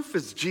proof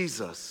is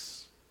Jesus.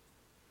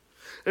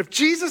 If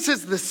Jesus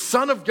is the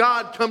Son of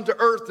God come to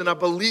earth, and I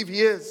believe he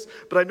is,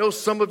 but I know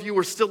some of you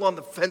are still on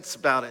the fence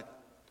about it.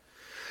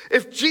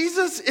 If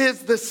Jesus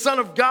is the Son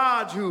of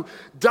God who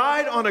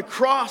died on a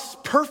cross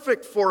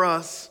perfect for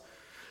us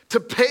to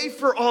pay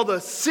for all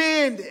the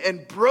sin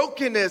and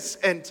brokenness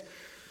and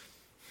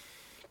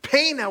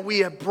pain that we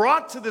have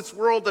brought to this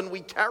world and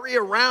we carry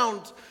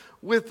around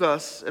with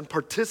us and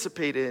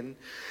participate in,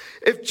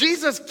 if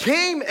Jesus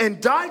came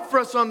and died for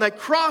us on that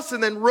cross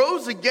and then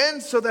rose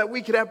again so that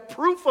we could have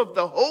proof of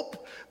the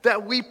hope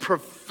that we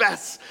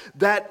profess,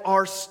 that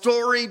our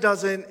story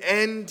doesn't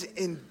end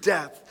in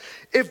death.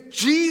 If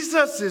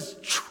Jesus is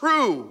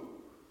true,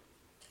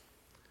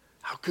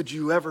 how could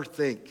you ever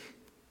think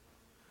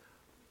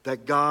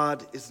that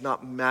God is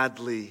not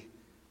madly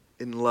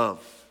in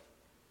love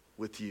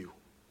with you?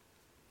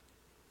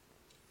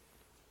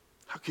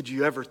 How could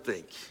you ever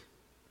think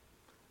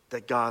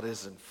that God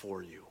isn't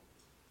for you?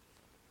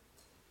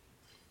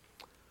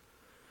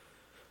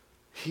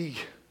 He,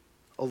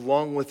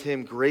 along with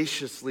him,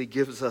 graciously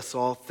gives us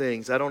all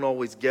things. I don't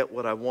always get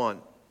what I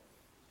want.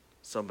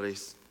 Somebody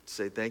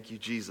say, thank you,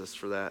 Jesus,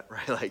 for that,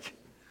 right?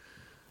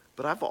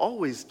 But I've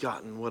always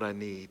gotten what I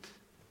need.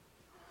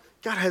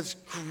 God has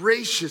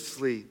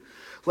graciously,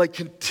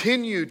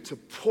 continued to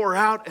pour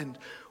out and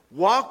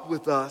walk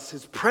with us,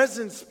 his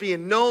presence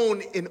being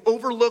known in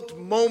overlooked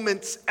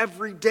moments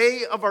every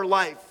day of our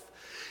life.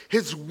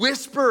 His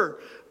whisper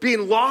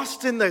being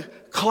lost in the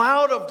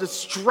cloud of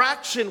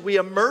distraction we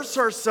immerse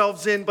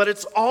ourselves in, but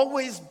it's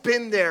always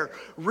been there,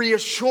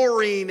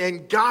 reassuring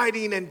and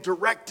guiding and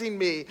directing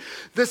me.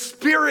 The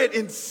Spirit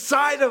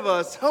inside of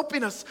us,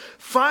 helping us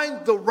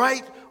find the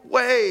right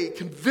way,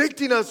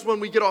 convicting us when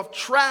we get off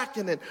track,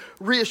 and then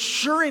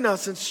reassuring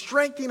us and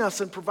strengthening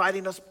us and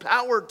providing us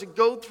power to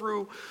go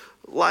through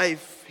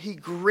life. He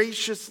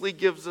graciously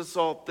gives us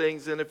all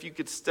things, and if you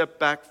could step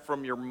back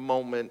from your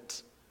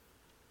moment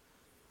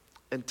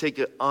and take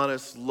an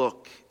honest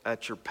look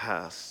at your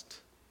past,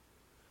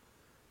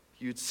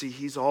 you'd see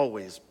he's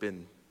always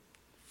been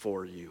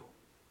for you.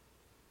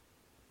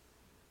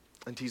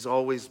 And he's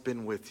always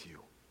been with you.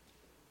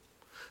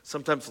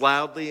 Sometimes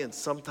loudly and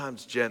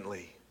sometimes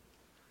gently,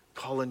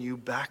 calling you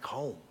back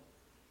home.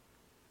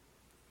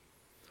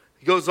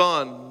 He goes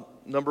on,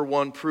 number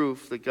 1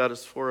 proof that God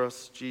is for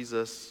us,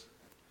 Jesus,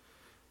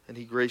 and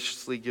he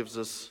graciously gives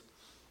us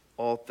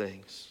all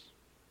things.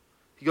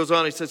 He goes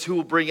on, he says, who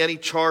will bring any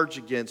charge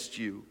against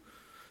you?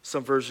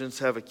 Some versions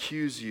have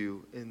accuse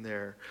you in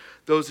there.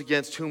 Those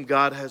against whom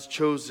God has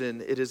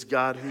chosen, it is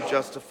God who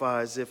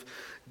justifies. If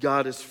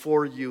God is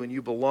for you and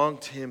you belong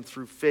to him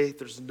through faith,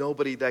 there's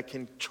nobody that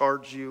can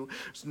charge you.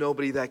 There's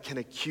nobody that can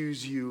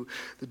accuse you.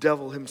 The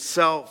devil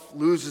himself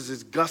loses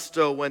his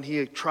gusto when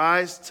he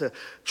tries to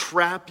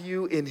trap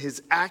you in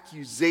his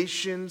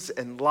accusations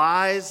and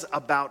lies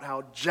about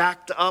how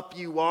jacked up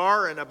you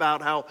are and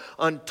about how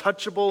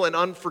untouchable and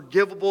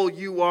unforgivable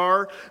you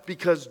are,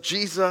 because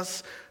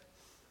Jesus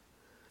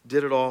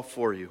did it all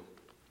for you.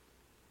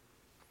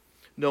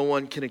 No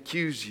one can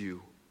accuse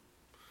you.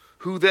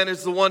 Who then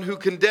is the one who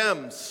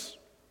condemns,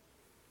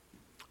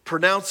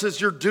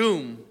 pronounces your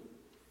doom,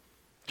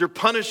 your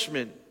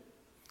punishment,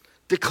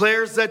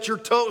 declares that you're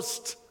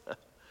toast?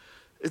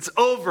 It's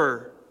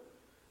over.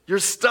 You're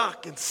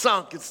stuck and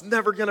sunk. It's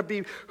never going to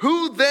be.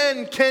 Who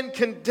then can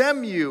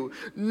condemn you?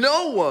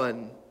 No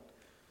one.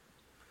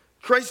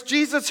 Christ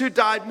Jesus, who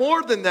died,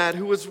 more than that,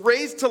 who was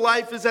raised to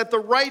life, is at the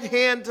right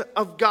hand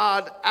of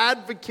God,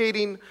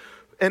 advocating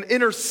and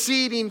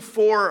interceding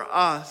for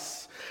us.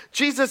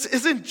 Jesus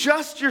isn't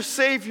just your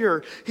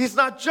Savior. He's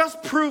not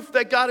just proof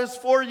that God is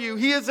for you.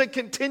 He is a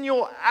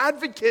continual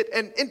advocate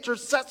and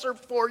intercessor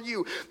for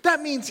you.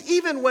 That means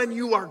even when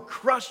you are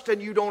crushed and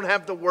you don't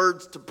have the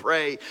words to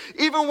pray,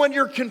 even when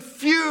you're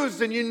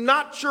confused and you're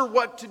not sure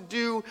what to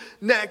do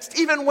next,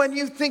 even when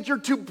you think you're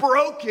too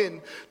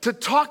broken to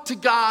talk to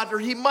God, or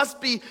he must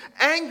be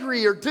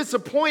angry or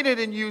disappointed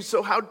in you,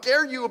 so how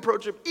dare you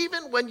approach him,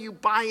 even when you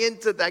buy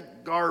into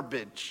that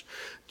garbage,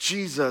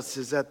 Jesus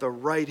is at the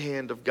right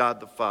hand of God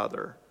the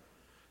Father,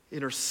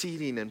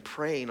 interceding and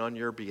praying on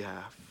your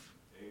behalf.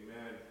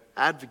 Amen.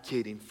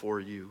 Advocating for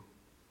you.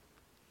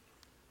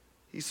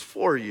 He's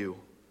for you.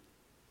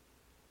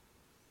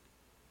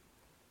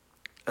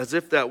 As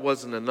if that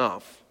wasn't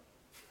enough,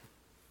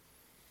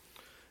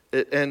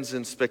 it ends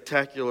in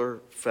spectacular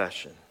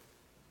fashion.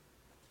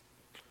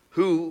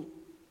 Who,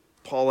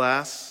 Paul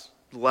asks,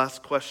 the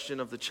last question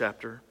of the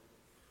chapter,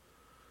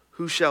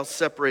 who shall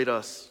separate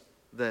us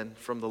then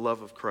from the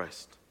love of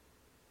Christ?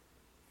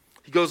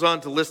 He goes on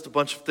to list a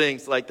bunch of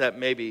things like that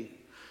maybe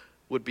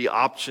would be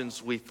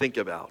options we think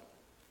about.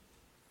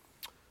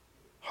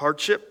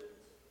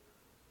 Hardship,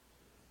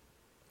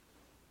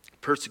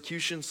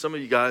 persecution. Some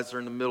of you guys are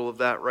in the middle of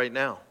that right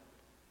now.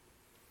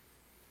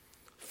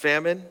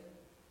 Famine,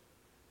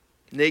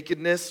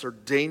 nakedness or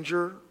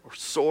danger or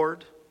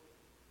sword.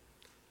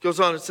 Goes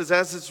on, it says,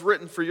 as it's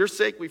written, for your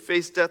sake we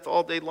face death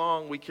all day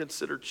long. We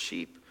considered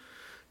sheep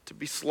to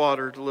be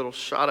slaughtered. A little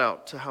shout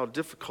out to how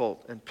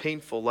difficult and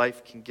painful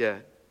life can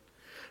get.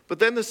 But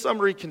then the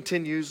summary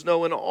continues,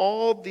 no, in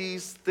all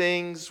these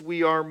things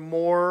we are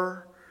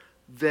more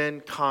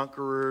than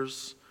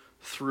conquerors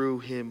through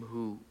him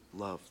who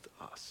loved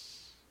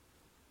us.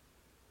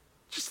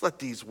 Just let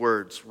these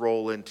words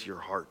roll into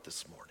your heart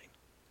this morning.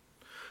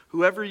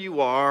 Whoever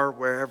you are,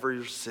 wherever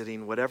you're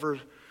sitting, whatever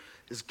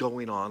is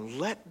going on,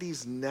 let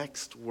these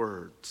next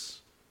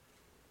words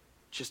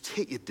just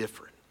hit you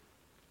different.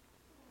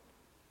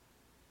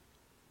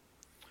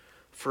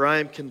 For I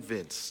am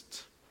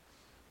convinced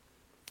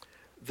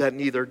that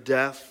neither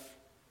death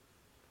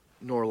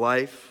nor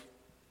life,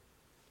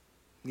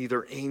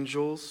 neither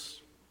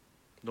angels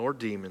nor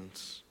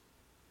demons,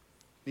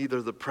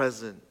 neither the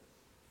present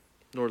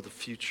nor the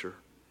future,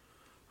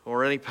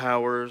 nor any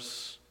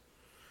powers,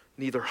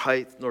 neither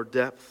height nor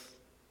depth,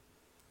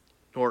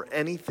 nor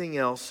anything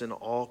else in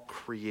all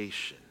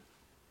creation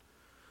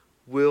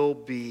will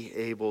be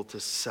able to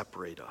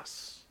separate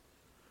us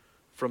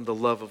from the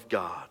love of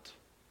God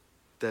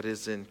that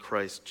is in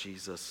Christ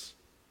Jesus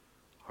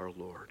our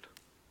Lord.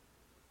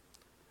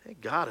 Hey,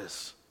 God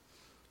is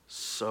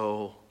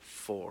so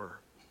for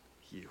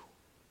you.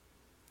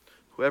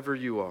 Whoever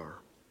you are,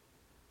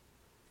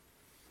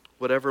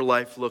 whatever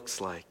life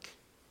looks like,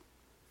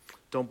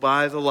 don't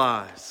buy the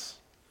lies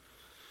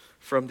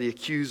from the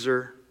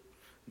accuser,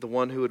 the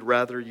one who would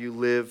rather you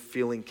live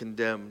feeling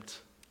condemned.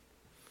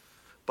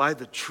 Buy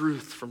the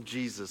truth from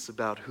Jesus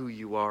about who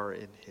you are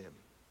in him.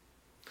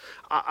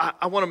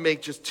 I want to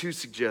make just two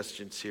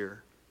suggestions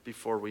here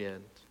before we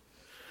end.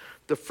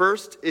 The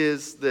first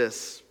is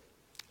this: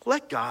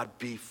 let God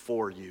be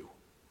for you.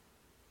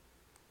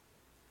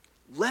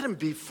 Let him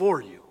be for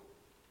you.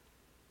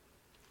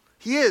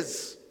 He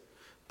is,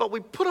 but we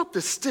put up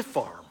this stiff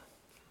arm,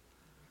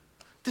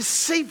 this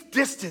safe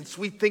distance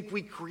we think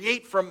we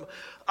create from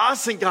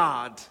us and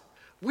God.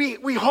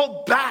 We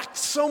hold back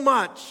so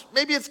much.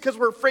 Maybe it's because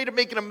we're afraid of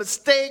making a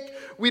mistake.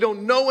 We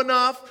don't know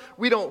enough.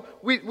 We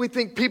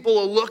think people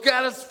will look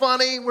at us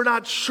funny. We're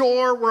not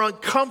sure. We're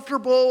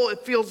uncomfortable. It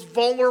feels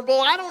vulnerable.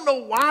 I don't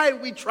know why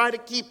we try to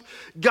keep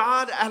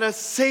God at a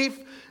safe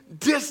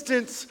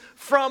distance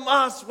from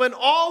us when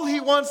all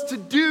he wants to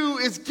do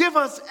is give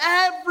us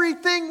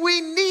everything we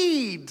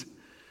need.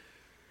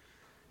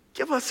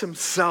 Give us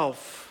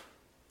himself.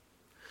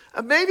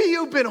 Maybe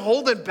you've been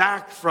holding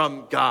back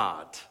from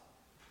God.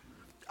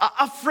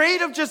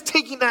 Afraid of just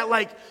taking that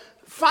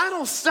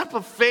final step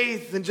of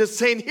faith and just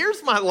saying,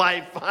 here's my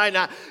life. Fine,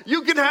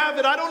 you can have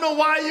it. I don't know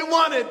why you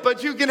want it,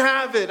 but you can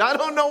have it. I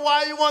don't know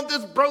why you want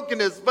this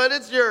brokenness, but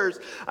it's yours.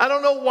 I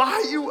don't know why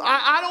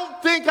I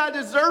don't think I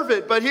deserve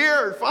it, but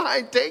here,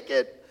 fine, take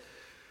it.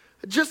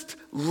 Just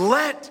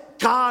let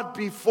God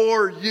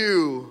before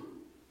you.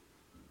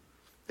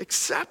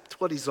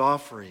 Accept what he's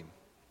offering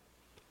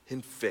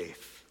in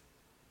faith.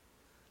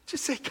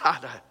 Just say,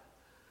 God,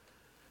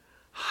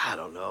 I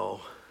don't know.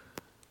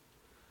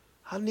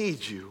 I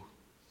need you.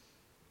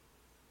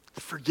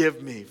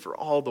 Forgive me for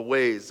all the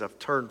ways I've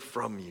turned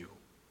from you.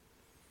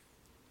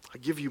 I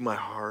give you my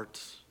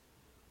heart.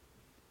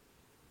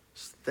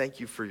 Just thank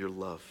you for your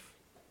love.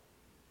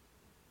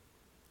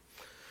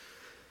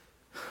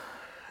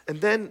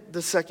 And then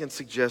the second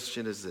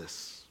suggestion is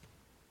this.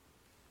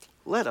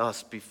 Let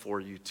us be for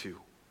you too.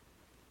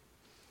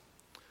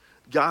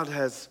 God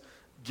has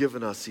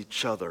given us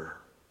each other.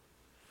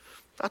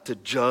 Not to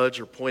judge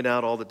or point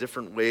out all the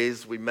different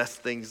ways we mess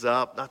things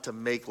up, not to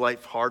make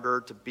life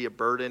harder, to be a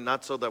burden,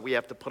 not so that we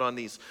have to put on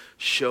these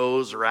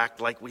shows or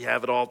act like we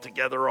have it all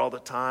together all the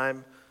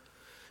time.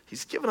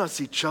 He's given us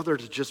each other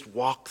to just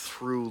walk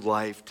through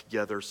life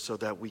together so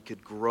that we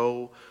could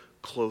grow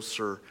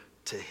closer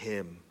to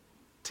him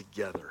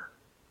together.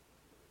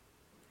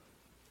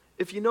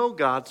 If you know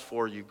God's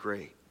for you,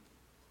 great.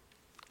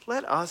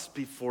 Let us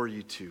be for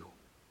you too.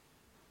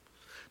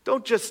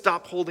 Don't just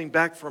stop holding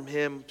back from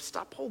him.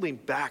 Stop holding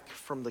back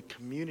from the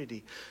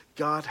community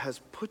God has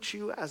put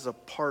you as a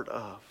part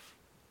of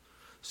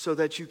so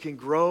that you can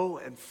grow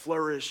and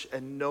flourish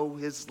and know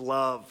his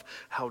love,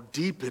 how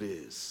deep it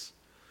is,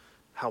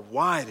 how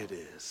wide it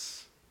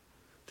is.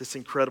 This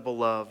incredible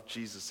love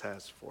Jesus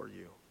has for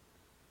you.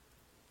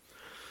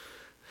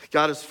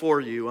 God is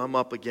for you. I'm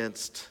up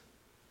against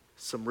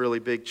some really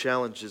big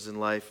challenges in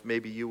life.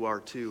 Maybe you are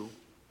too.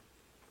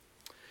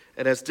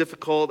 And as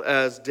difficult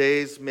as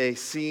days may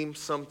seem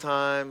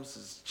sometimes,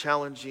 as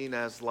challenging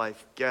as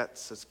life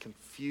gets, as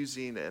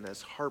confusing and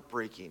as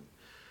heartbreaking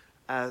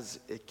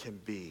as it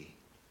can be,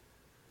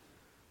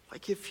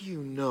 like if you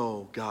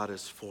know God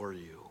is for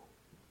you,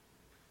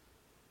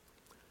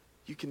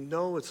 you can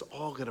know it's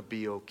all going to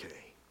be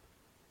okay.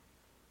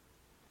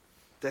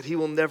 That he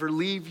will never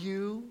leave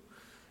you,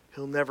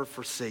 he'll never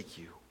forsake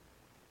you.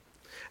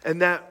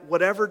 And that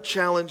whatever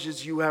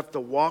challenges you have to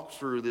walk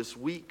through this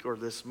week or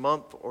this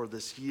month or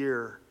this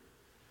year,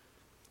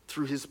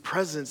 through his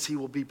presence, he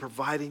will be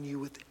providing you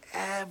with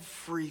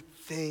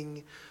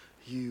everything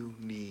you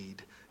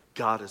need.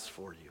 God is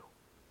for you.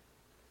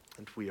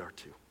 And we are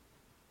too.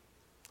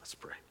 Let's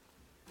pray.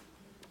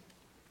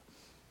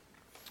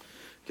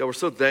 God, we're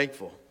so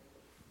thankful.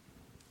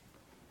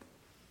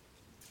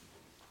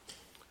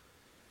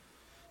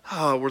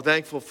 We're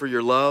thankful for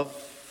your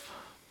love.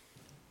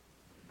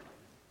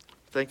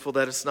 Thankful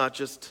that it's not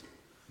just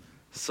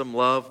some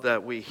love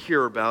that we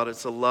hear about.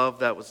 It's a love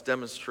that was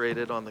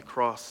demonstrated on the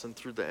cross and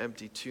through the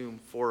empty tomb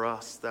for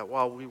us. That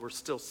while we were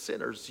still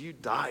sinners, you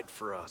died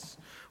for us.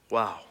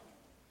 Wow.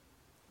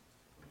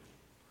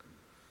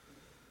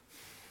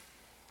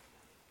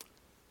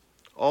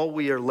 All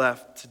we are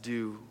left to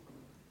do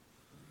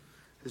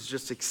is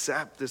just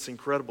accept this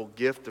incredible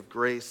gift of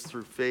grace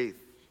through faith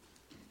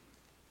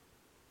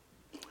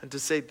and to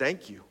say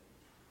thank you.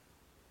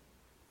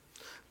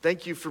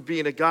 Thank you for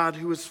being a God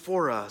who is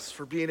for us,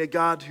 for being a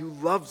God who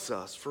loves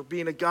us, for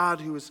being a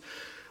God who is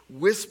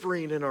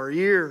whispering in our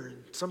ear,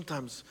 and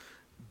sometimes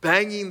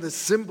banging the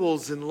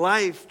cymbals in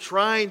life,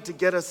 trying to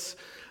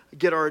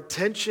get our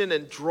attention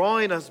and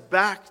drawing us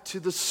back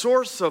to the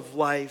source of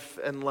life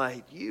and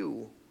light,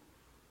 you.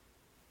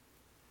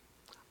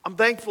 I'm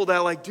thankful that,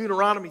 like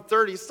Deuteronomy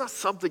 30, it's not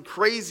something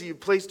crazy you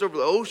placed over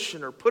the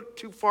ocean or put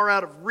too far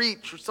out of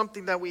reach or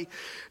something that we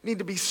need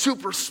to be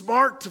super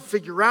smart to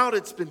figure out.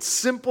 It's been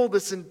simple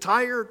this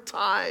entire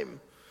time.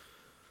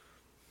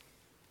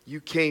 You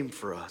came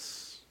for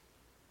us.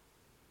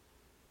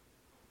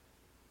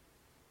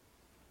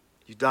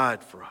 You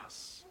died for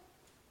us.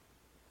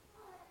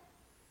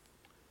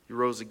 You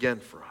rose again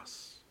for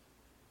us.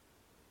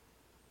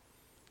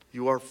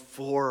 You are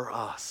for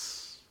us.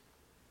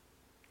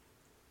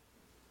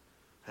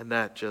 And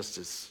that just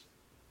is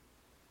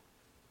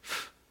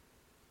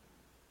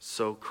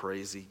so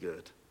crazy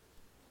good.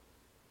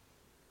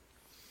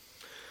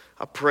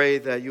 I pray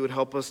that you would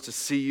help us to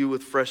see you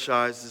with fresh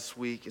eyes this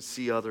week and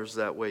see others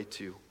that way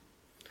too.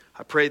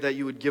 I pray that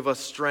you would give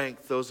us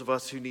strength, those of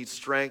us who need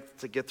strength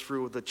to get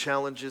through the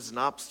challenges and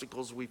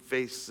obstacles we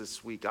face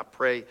this week. I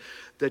pray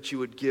that you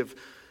would give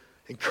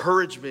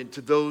encouragement to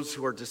those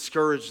who are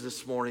discouraged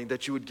this morning,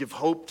 that you would give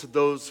hope to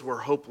those who are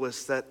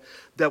hopeless, that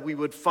we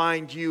would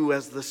find you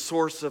as the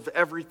source of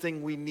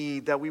everything we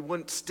need, that we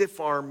wouldn't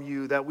stiff arm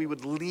you, that we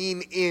would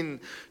lean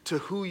in to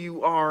who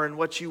you are and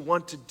what you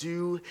want to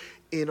do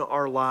in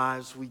our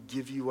lives. We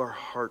give you our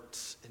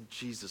hearts in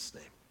Jesus'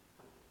 name.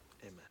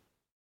 Amen.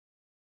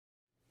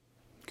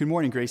 Good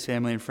morning, Grace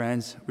family and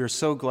friends. We are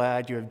so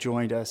glad you have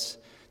joined us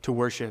to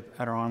worship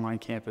at our online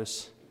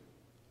campus.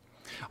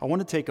 I want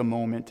to take a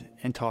moment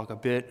and talk a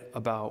bit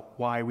about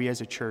why we as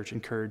a church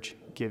encourage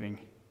giving.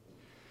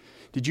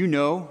 Did you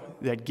know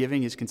that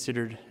giving is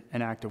considered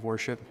an act of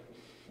worship?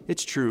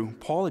 It's true.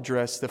 Paul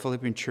addressed the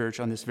Philippian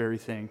church on this very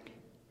thing.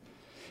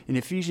 In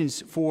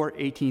Ephesians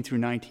 4:18 through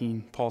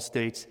 19, Paul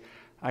states,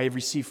 I have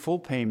received full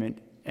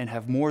payment and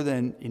have more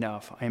than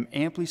enough. I am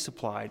amply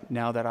supplied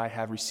now that I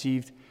have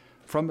received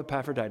from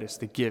Epaphroditus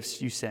the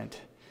gifts you sent.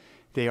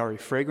 They are a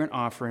fragrant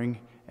offering,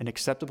 an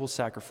acceptable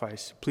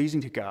sacrifice,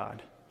 pleasing to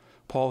God.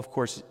 Paul, of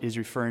course, is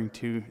referring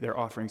to their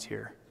offerings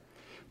here.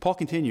 Paul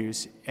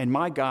continues, and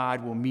my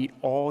God will meet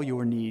all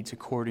your needs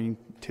according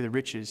to the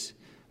riches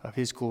of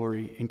his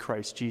glory in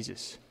Christ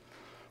Jesus.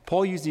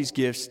 Paul used these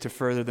gifts to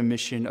further the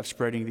mission of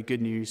spreading the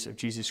good news of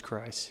Jesus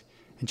Christ.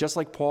 And just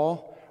like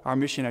Paul, our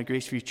mission at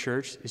Grace Free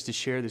Church is to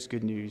share this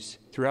good news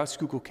throughout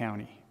Schuylkill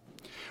County.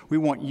 We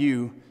want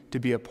you to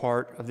be a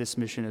part of this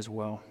mission as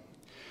well.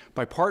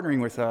 By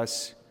partnering with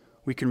us,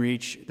 we can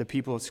reach the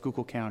people of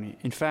Schuylkill County.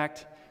 In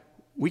fact,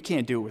 we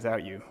can't do it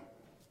without you.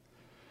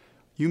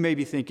 You may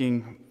be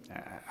thinking,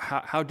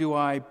 how do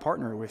I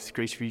partner with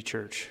Grace Free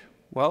Church?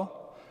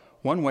 Well,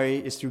 one way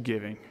is through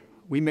giving.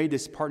 We made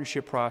this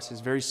partnership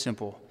process very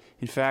simple.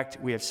 In fact,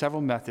 we have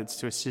several methods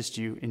to assist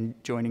you in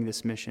joining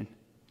this mission.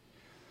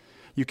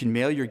 You can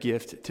mail your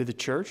gift to the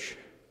church.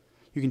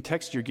 You can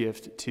text your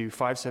gift to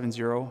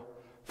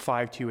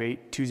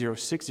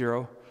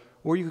 570-528-2060,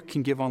 or you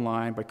can give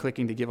online by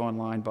clicking the Give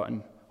Online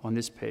button on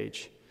this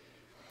page.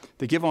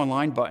 The Give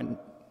Online button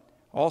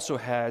also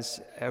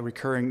has a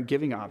recurring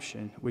giving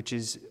option, which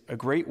is a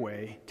great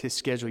way to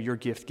schedule your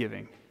gift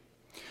giving.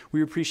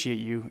 We appreciate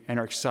you and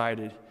are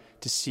excited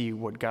to see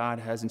what God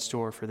has in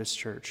store for this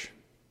church.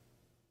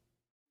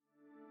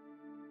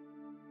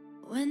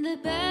 When the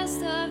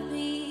best of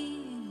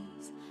me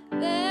is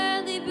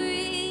barely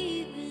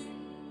breathing,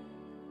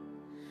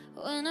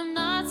 when I'm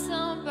not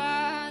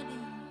somebody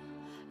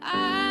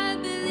I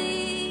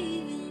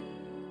believe in,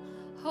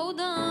 hold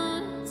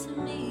on to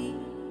me.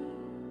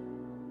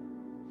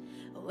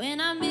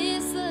 When I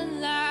miss the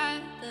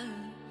light the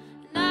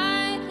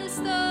night has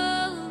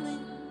stolen,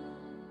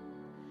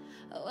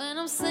 when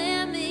I'm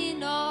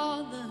slamming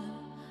all the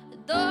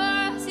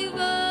doors you've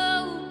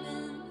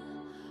opened,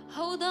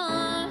 hold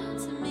on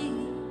to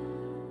me.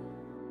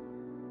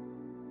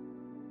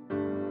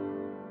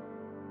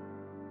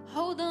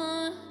 Hold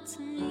on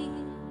to me.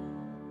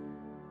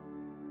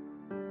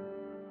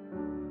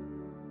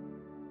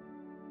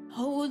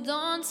 Hold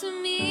on to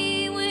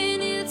me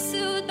when it's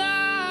too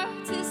dark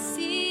to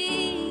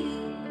see,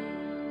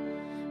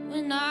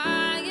 when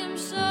I am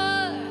sure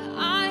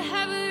I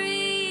have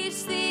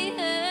reached the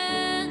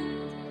end.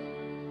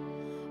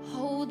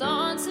 Hold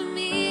on to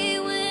me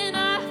when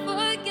I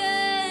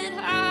forget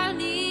I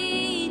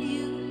need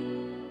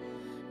you,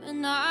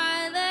 when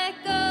I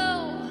let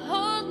go,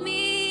 hold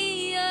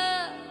me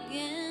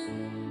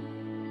again.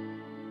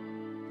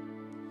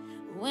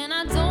 When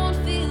I don't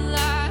feel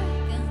like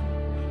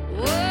I'm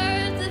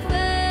worth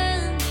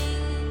defending,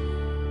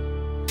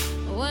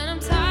 when I'm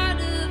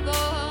tired of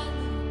all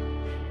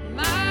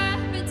my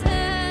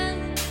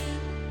pretending,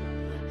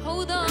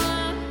 hold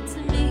on to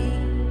me.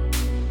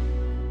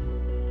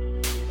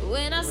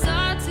 When I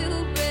start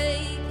to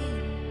break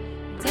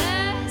in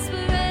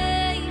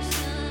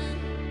desperation,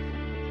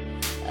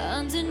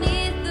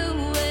 underneath the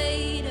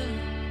weight of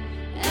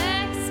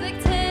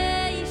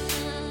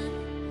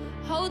expectation,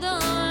 hold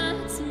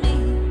on to me.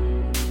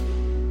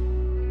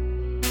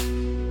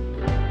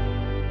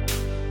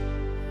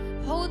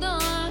 Hold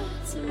on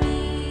to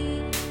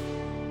me.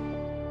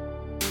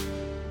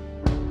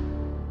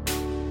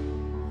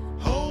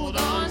 Hold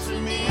on to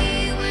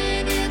me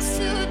when it's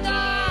too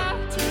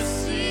dark to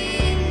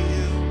see,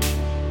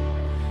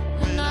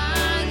 when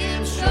I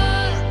am sure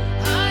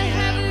I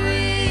have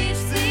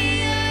reached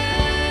the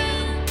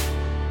end.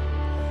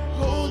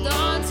 Hold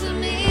on to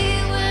me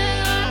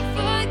when I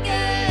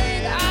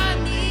forget I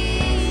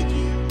need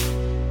you,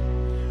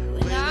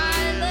 when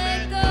I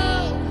let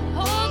go,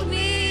 hold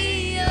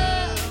me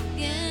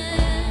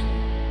again.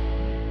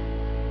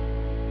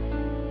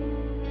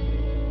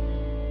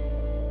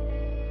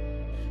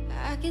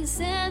 I can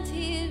stand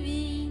here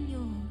in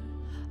your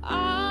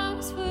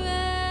arms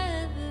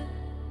forever,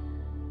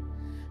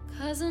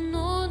 'cause I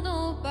know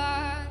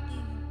nobody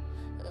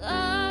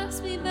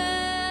loves me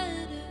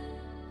better.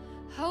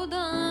 Hold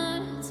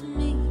on to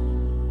me.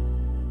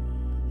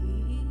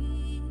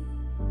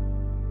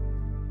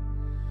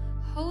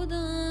 Hold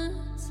on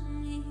to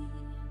me.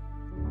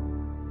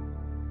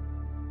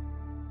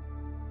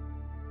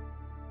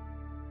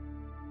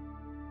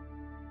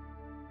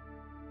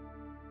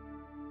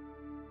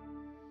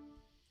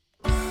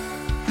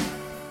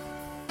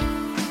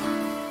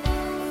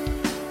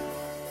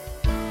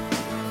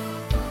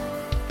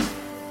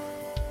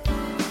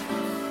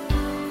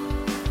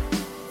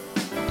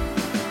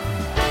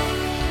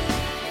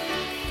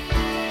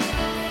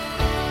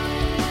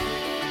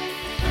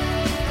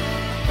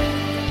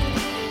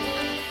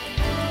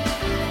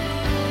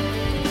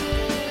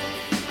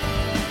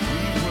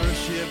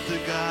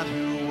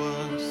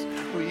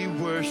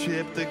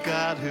 The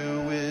God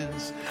who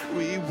is,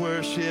 we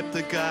worship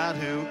the God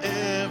who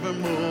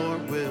evermore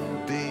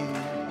will be.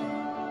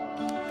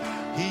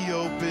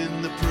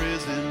 opened the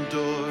prison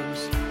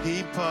doors.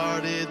 He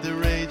parted the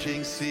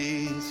raging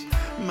seas.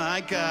 My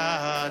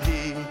God,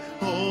 he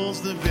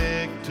holds the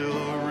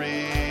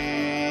victory.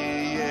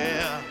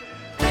 Yeah.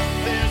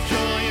 There's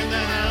joy in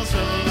the house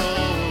of the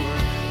Lord.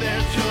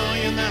 There's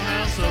joy in the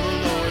house of the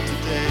Lord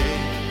today.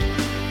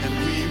 And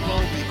we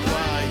won't be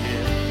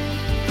quiet.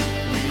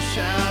 We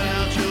shout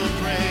out your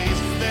praise.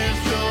 There's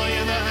joy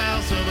in the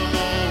house of the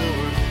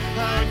Lord.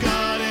 Our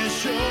God is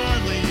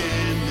surely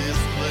in this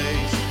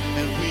place.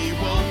 And we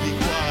won't be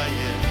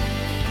quiet.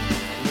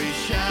 We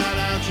shout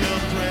out your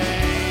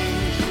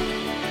praise.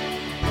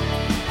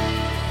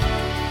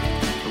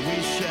 We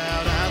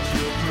shout out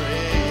your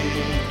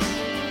praise.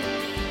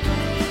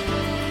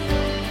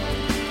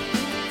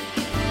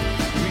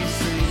 We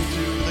sing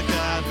to the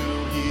God who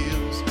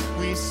heals.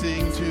 We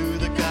sing to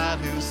the God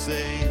who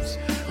saves.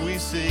 We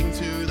sing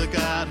to the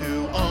God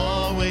who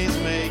always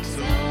makes a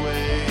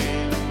way.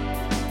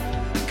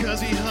 'Cause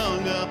he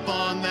hung up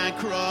on that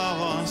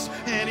cross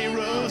and he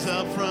rose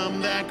up from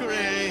that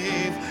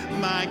grave.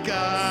 My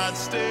God,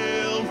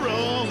 still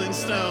rolling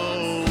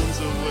stones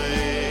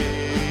away.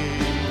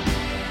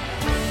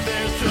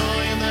 There's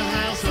joy in the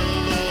house of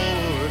the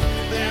Lord.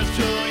 There's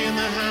joy in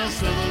the house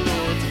of the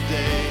Lord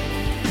today.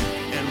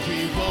 And we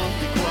won't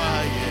be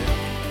quiet.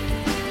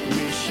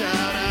 We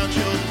shout out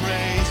your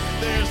praise.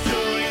 There's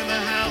joy in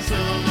the house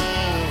of the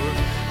Lord.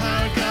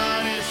 Our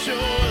God is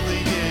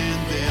surely in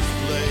this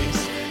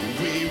place.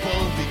 We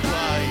won't be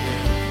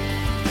quiet.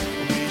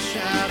 We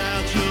shout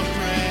out your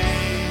praise.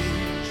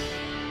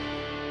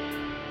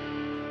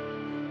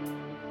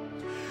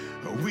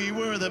 We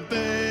were the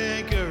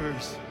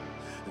beggars,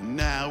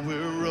 now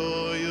we're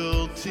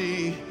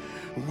royalty.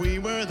 We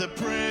were the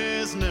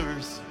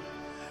prisoners,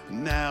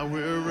 now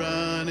we're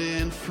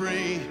running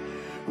free.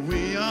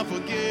 We are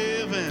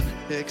forgiven,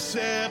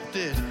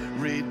 accepted,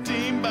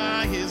 redeemed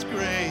by his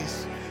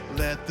grace.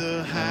 Let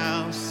the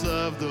house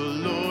of the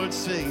Lord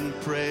sing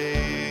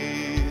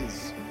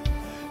praise.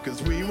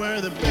 'Cause we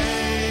were the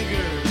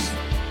beggars,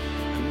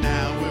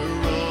 now we're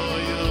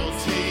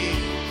royalty.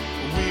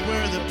 We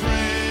were the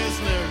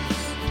prisoners,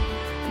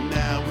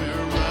 now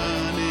we're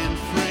running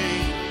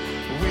free.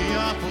 We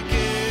are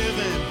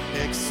forgiven,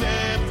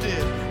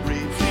 accepted,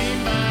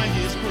 redeemed by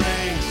his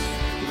grace.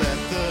 Let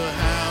the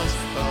house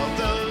of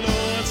the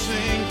Lord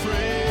sing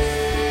praise.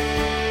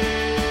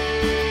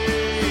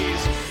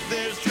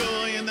 There's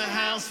joy in the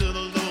house of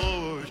the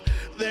Lord.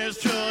 There's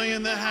joy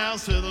in the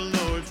house of the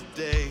Lord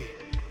today.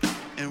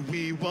 And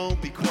we won't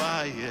be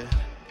quiet.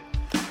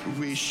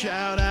 We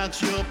shout out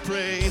your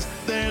praise.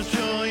 There's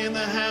joy in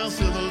the house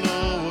of the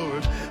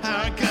Lord.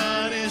 Our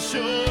God is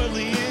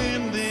surely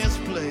in this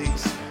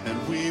place. And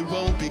we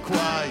won't be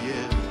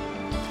quiet.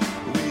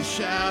 We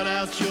shout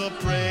out your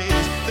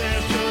praise.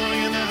 There's joy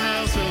in the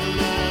house of the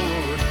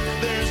Lord.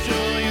 There's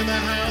joy in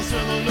the house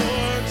of the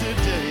Lord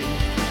today.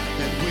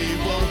 And we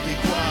won't be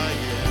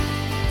quiet.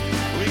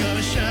 We're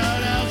gonna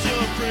shout out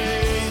your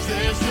praise.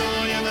 There's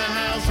joy in the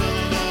house of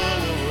the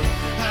Lord.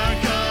 Our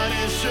God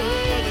is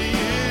surely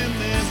in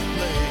this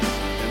place.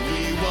 And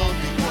we won't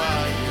be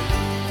quiet.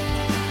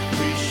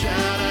 We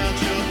shout out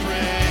your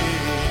praise.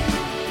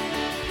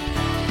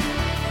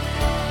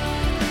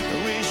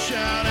 We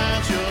shout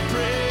out your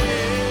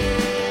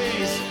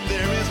praise.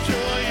 There is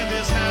joy in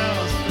this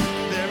house.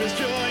 There is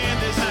joy in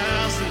this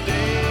house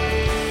today.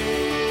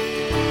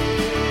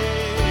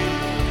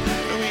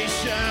 We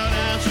shout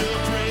out your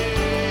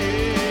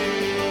praise.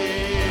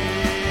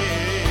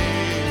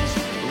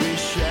 We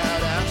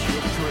shout out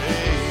your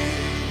praise.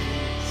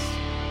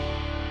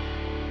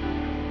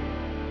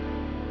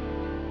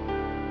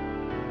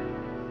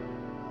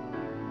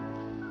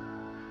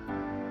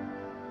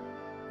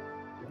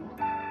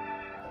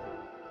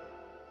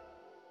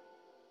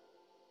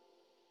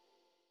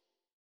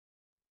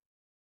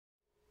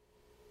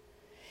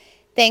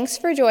 Thanks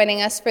for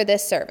joining us for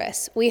this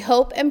service. We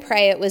hope and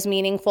pray it was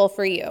meaningful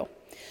for you.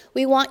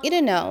 We want you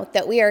to know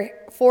that we are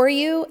for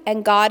you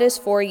and God is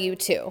for you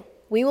too.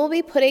 We will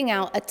be putting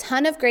out a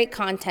ton of great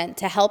content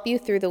to help you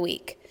through the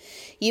week.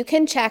 You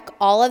can check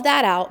all of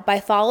that out by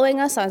following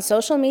us on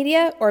social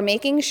media or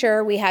making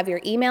sure we have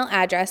your email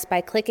address by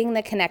clicking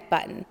the connect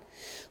button.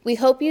 We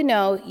hope you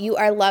know you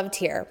are loved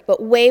here,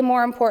 but way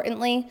more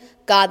importantly,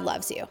 God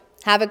loves you.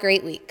 Have a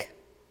great week.